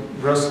Cream,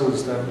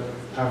 Brussels, that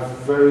have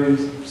very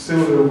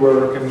similar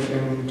work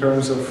in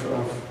terms of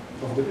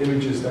the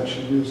images that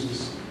she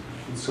uses.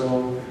 And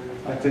so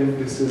I think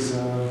this is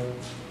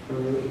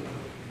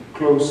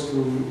close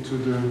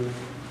to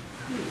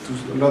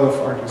a lot of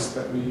artists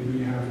that we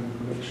have in the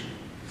collection.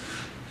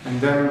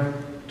 And then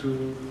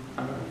to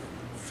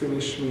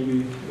finish,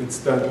 maybe it's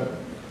that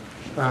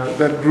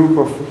group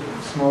of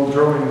small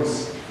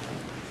drawings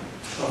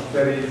of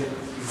Betty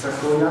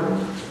Zakoyan,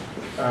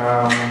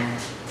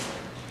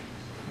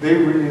 they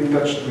really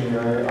touched me.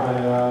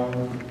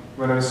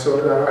 When I saw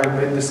that, I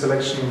made the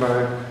selection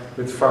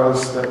with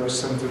files that were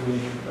sent to me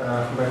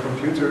by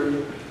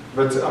computer.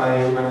 But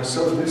when I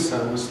saw this,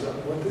 I was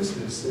like, "What is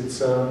this?"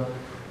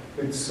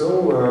 It's so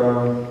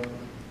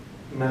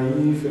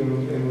naive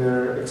in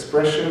their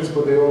expressions,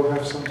 but they all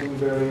have something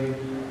very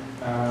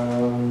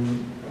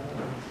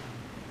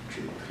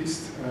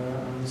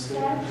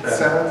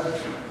sad,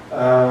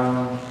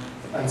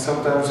 and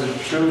sometimes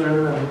it's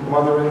children and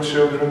mother and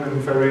children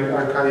and very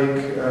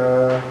archaic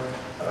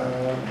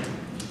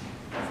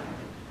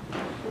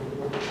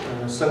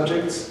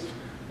subjects.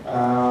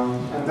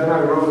 And then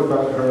I wrote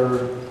about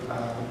her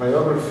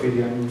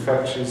biography, and in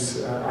fact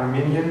she's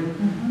Armenian,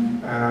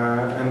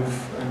 and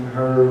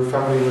her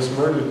family was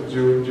murdered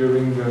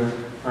during the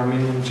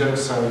Armenian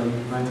genocide in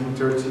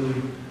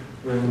 1913,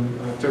 when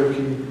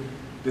Turkey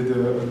did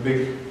a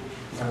big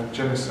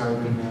genocide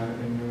in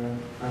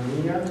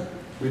Armenia,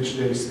 which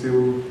they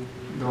still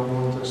don't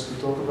want us to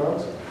talk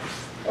about.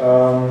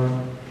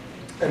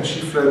 And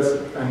she fled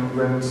and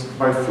went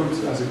by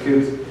foot as a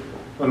kid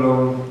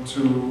alone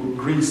to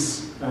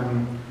Greece,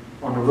 and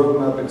on a road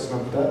map it's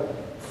not that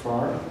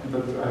far,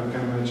 but I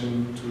can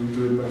imagine to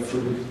do it by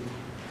foot,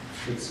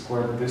 it's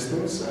quite a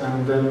distance.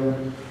 And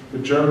then the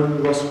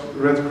German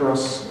Red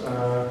Cross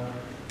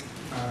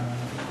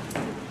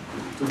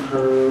took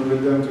her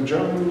with them to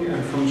Germany,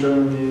 and from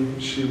Germany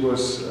she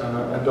was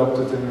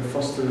adopted in a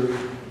foster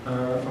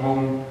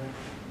home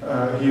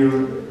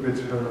here with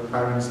her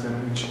parents then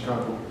in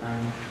Chicago.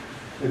 And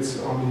it's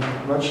only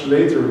much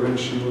later, when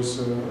she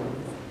was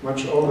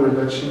much older,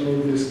 that she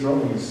made these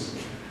drawings.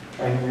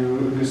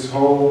 And this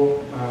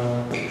whole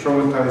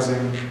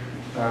traumatizing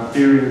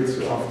period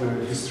of the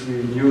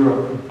history in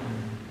Europe,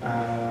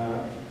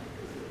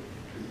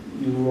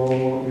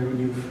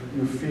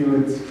 you feel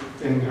it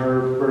in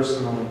her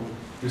personal.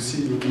 You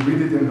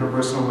read it in her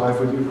personal life,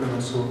 but you can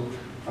also,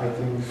 I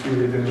think, feel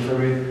it in a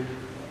very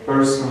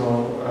personal,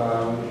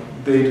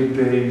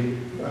 day-to-day,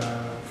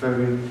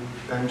 very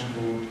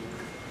tangible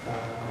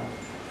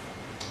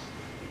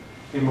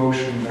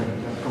emotion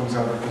that comes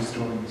out of these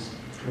drawings.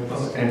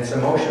 Well, and it's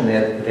emotion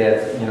that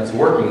it's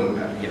working,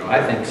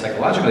 I think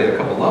psychologically at a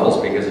couple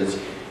levels, because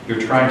you're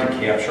trying to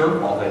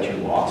capture all that you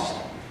lost.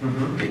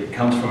 It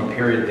comes from a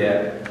period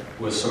that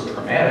was so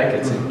traumatic,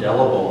 it's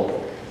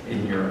indelible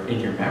in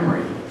your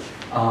memory.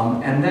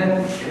 And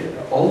then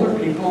older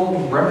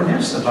people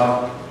reminisce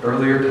about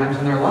earlier times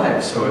in their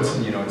lives. So it's,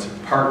 you know, it's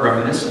part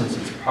reminiscence,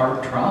 it's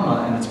part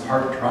trauma, and it's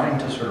part trying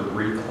to sort of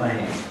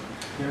reclaim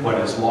what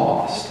is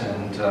lost.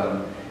 And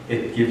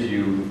it gives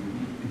you,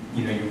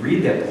 you know, you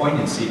read that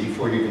poignancy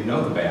before you even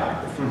know the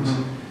biographies,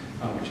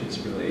 which is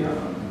really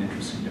an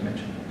interesting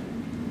dimension.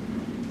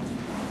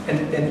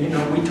 And you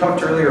know, we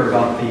talked earlier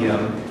about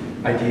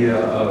the idea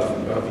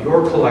of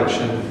your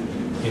collection.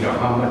 You know,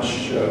 how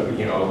much,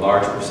 you know, a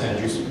large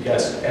percentage, you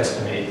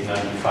estimate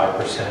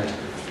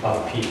 95%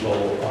 of people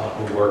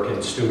who work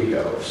in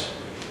studios.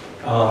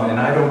 And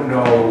I don't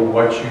know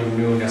what you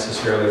knew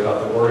necessarily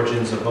about the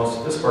origins of most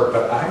of this work,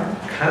 but I'm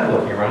kind of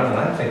looking around and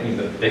I'm thinking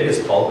the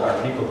biggest bulk are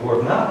people who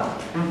are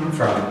not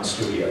from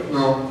studios.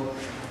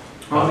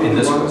 No, in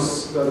this the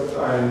ones that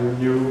I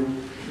knew,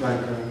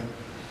 like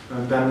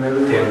Dan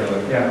Miller. Dan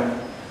Miller, yeah.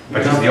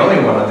 But he's the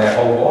only one on that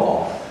whole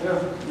wall. Yeah,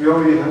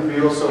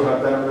 we also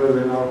have Dan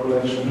Miller in our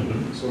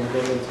collection, so I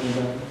got that from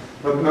them.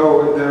 But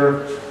no,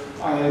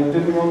 I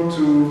didn't want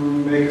to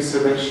make a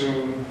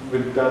selection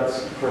with that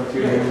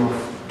criterion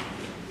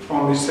of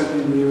only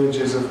sending the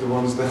images of the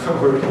ones that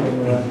are working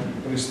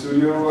in the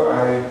studio.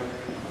 I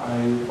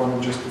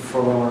wanted just to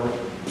follow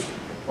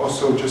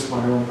also just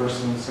my own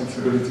personal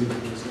sensibility.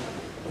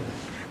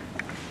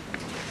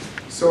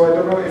 So I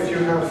don't know if you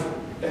have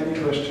any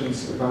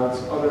questions about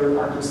other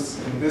artists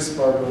in this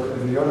part or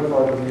in the other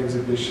part of the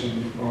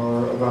exhibition,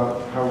 or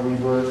about how we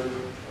work,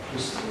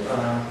 just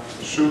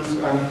shoot.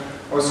 And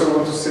also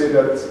want to say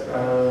that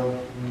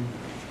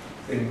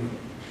in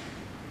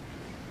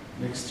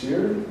next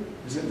year,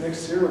 is it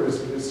next year or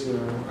is it this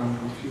year? I'm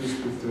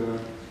confused with the,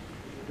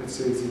 let's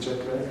say it's a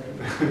jet lag,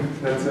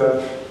 that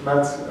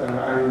Matt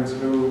Arians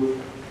will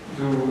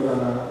do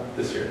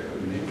This year.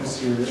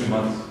 this year. 2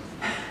 months.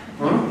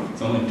 Huh?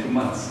 It's only 2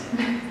 months.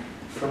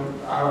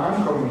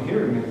 I'm coming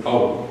here in April.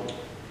 Oh,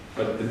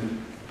 but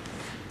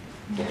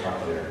we'll talk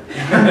later.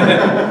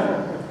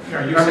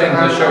 Are you saying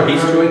the show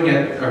he's doing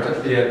at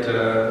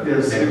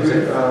Yes,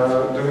 MADmusée?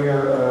 doing a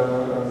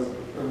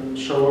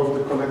show of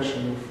the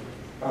collection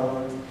of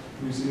our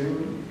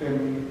museum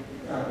in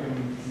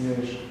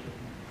Liège.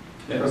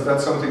 Because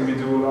that's something we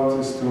do a lot,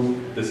 is to...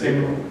 This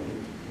April.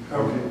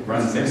 Okay.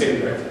 Run the same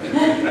page, right?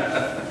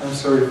 I'm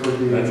sorry for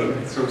being That's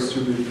okay. so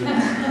stupid. I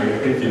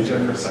got confused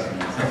for a second.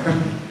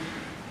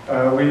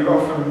 We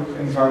often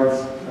invite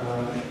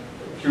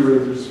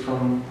curators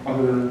from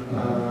other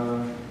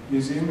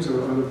museums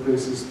or other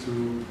places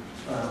to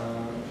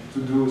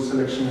do a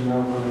selection in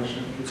our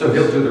collection. So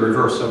he'll do the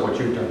reverse of what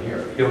you've done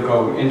here. He'll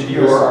go into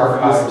your Yes,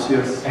 archives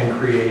yes. and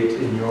create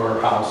in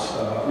your house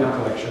a Yeah.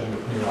 collection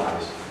with new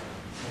eyes.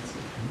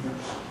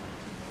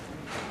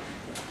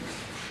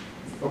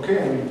 Okay,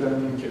 and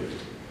then that's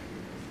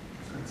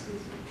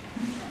it.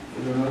 I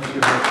don't know if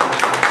you have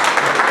questions.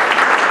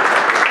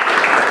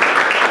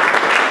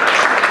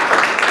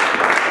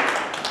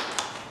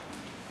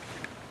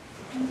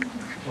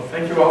 Well,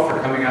 thank you all for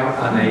coming out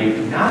on a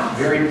not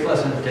very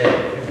pleasant day.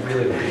 I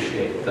really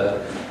appreciate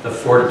the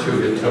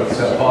fortitude it took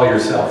to haul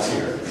yourselves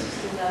here.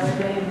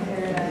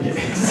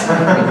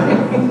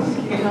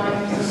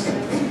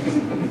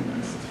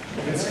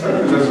 It's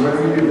funny because when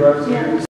we arrived here,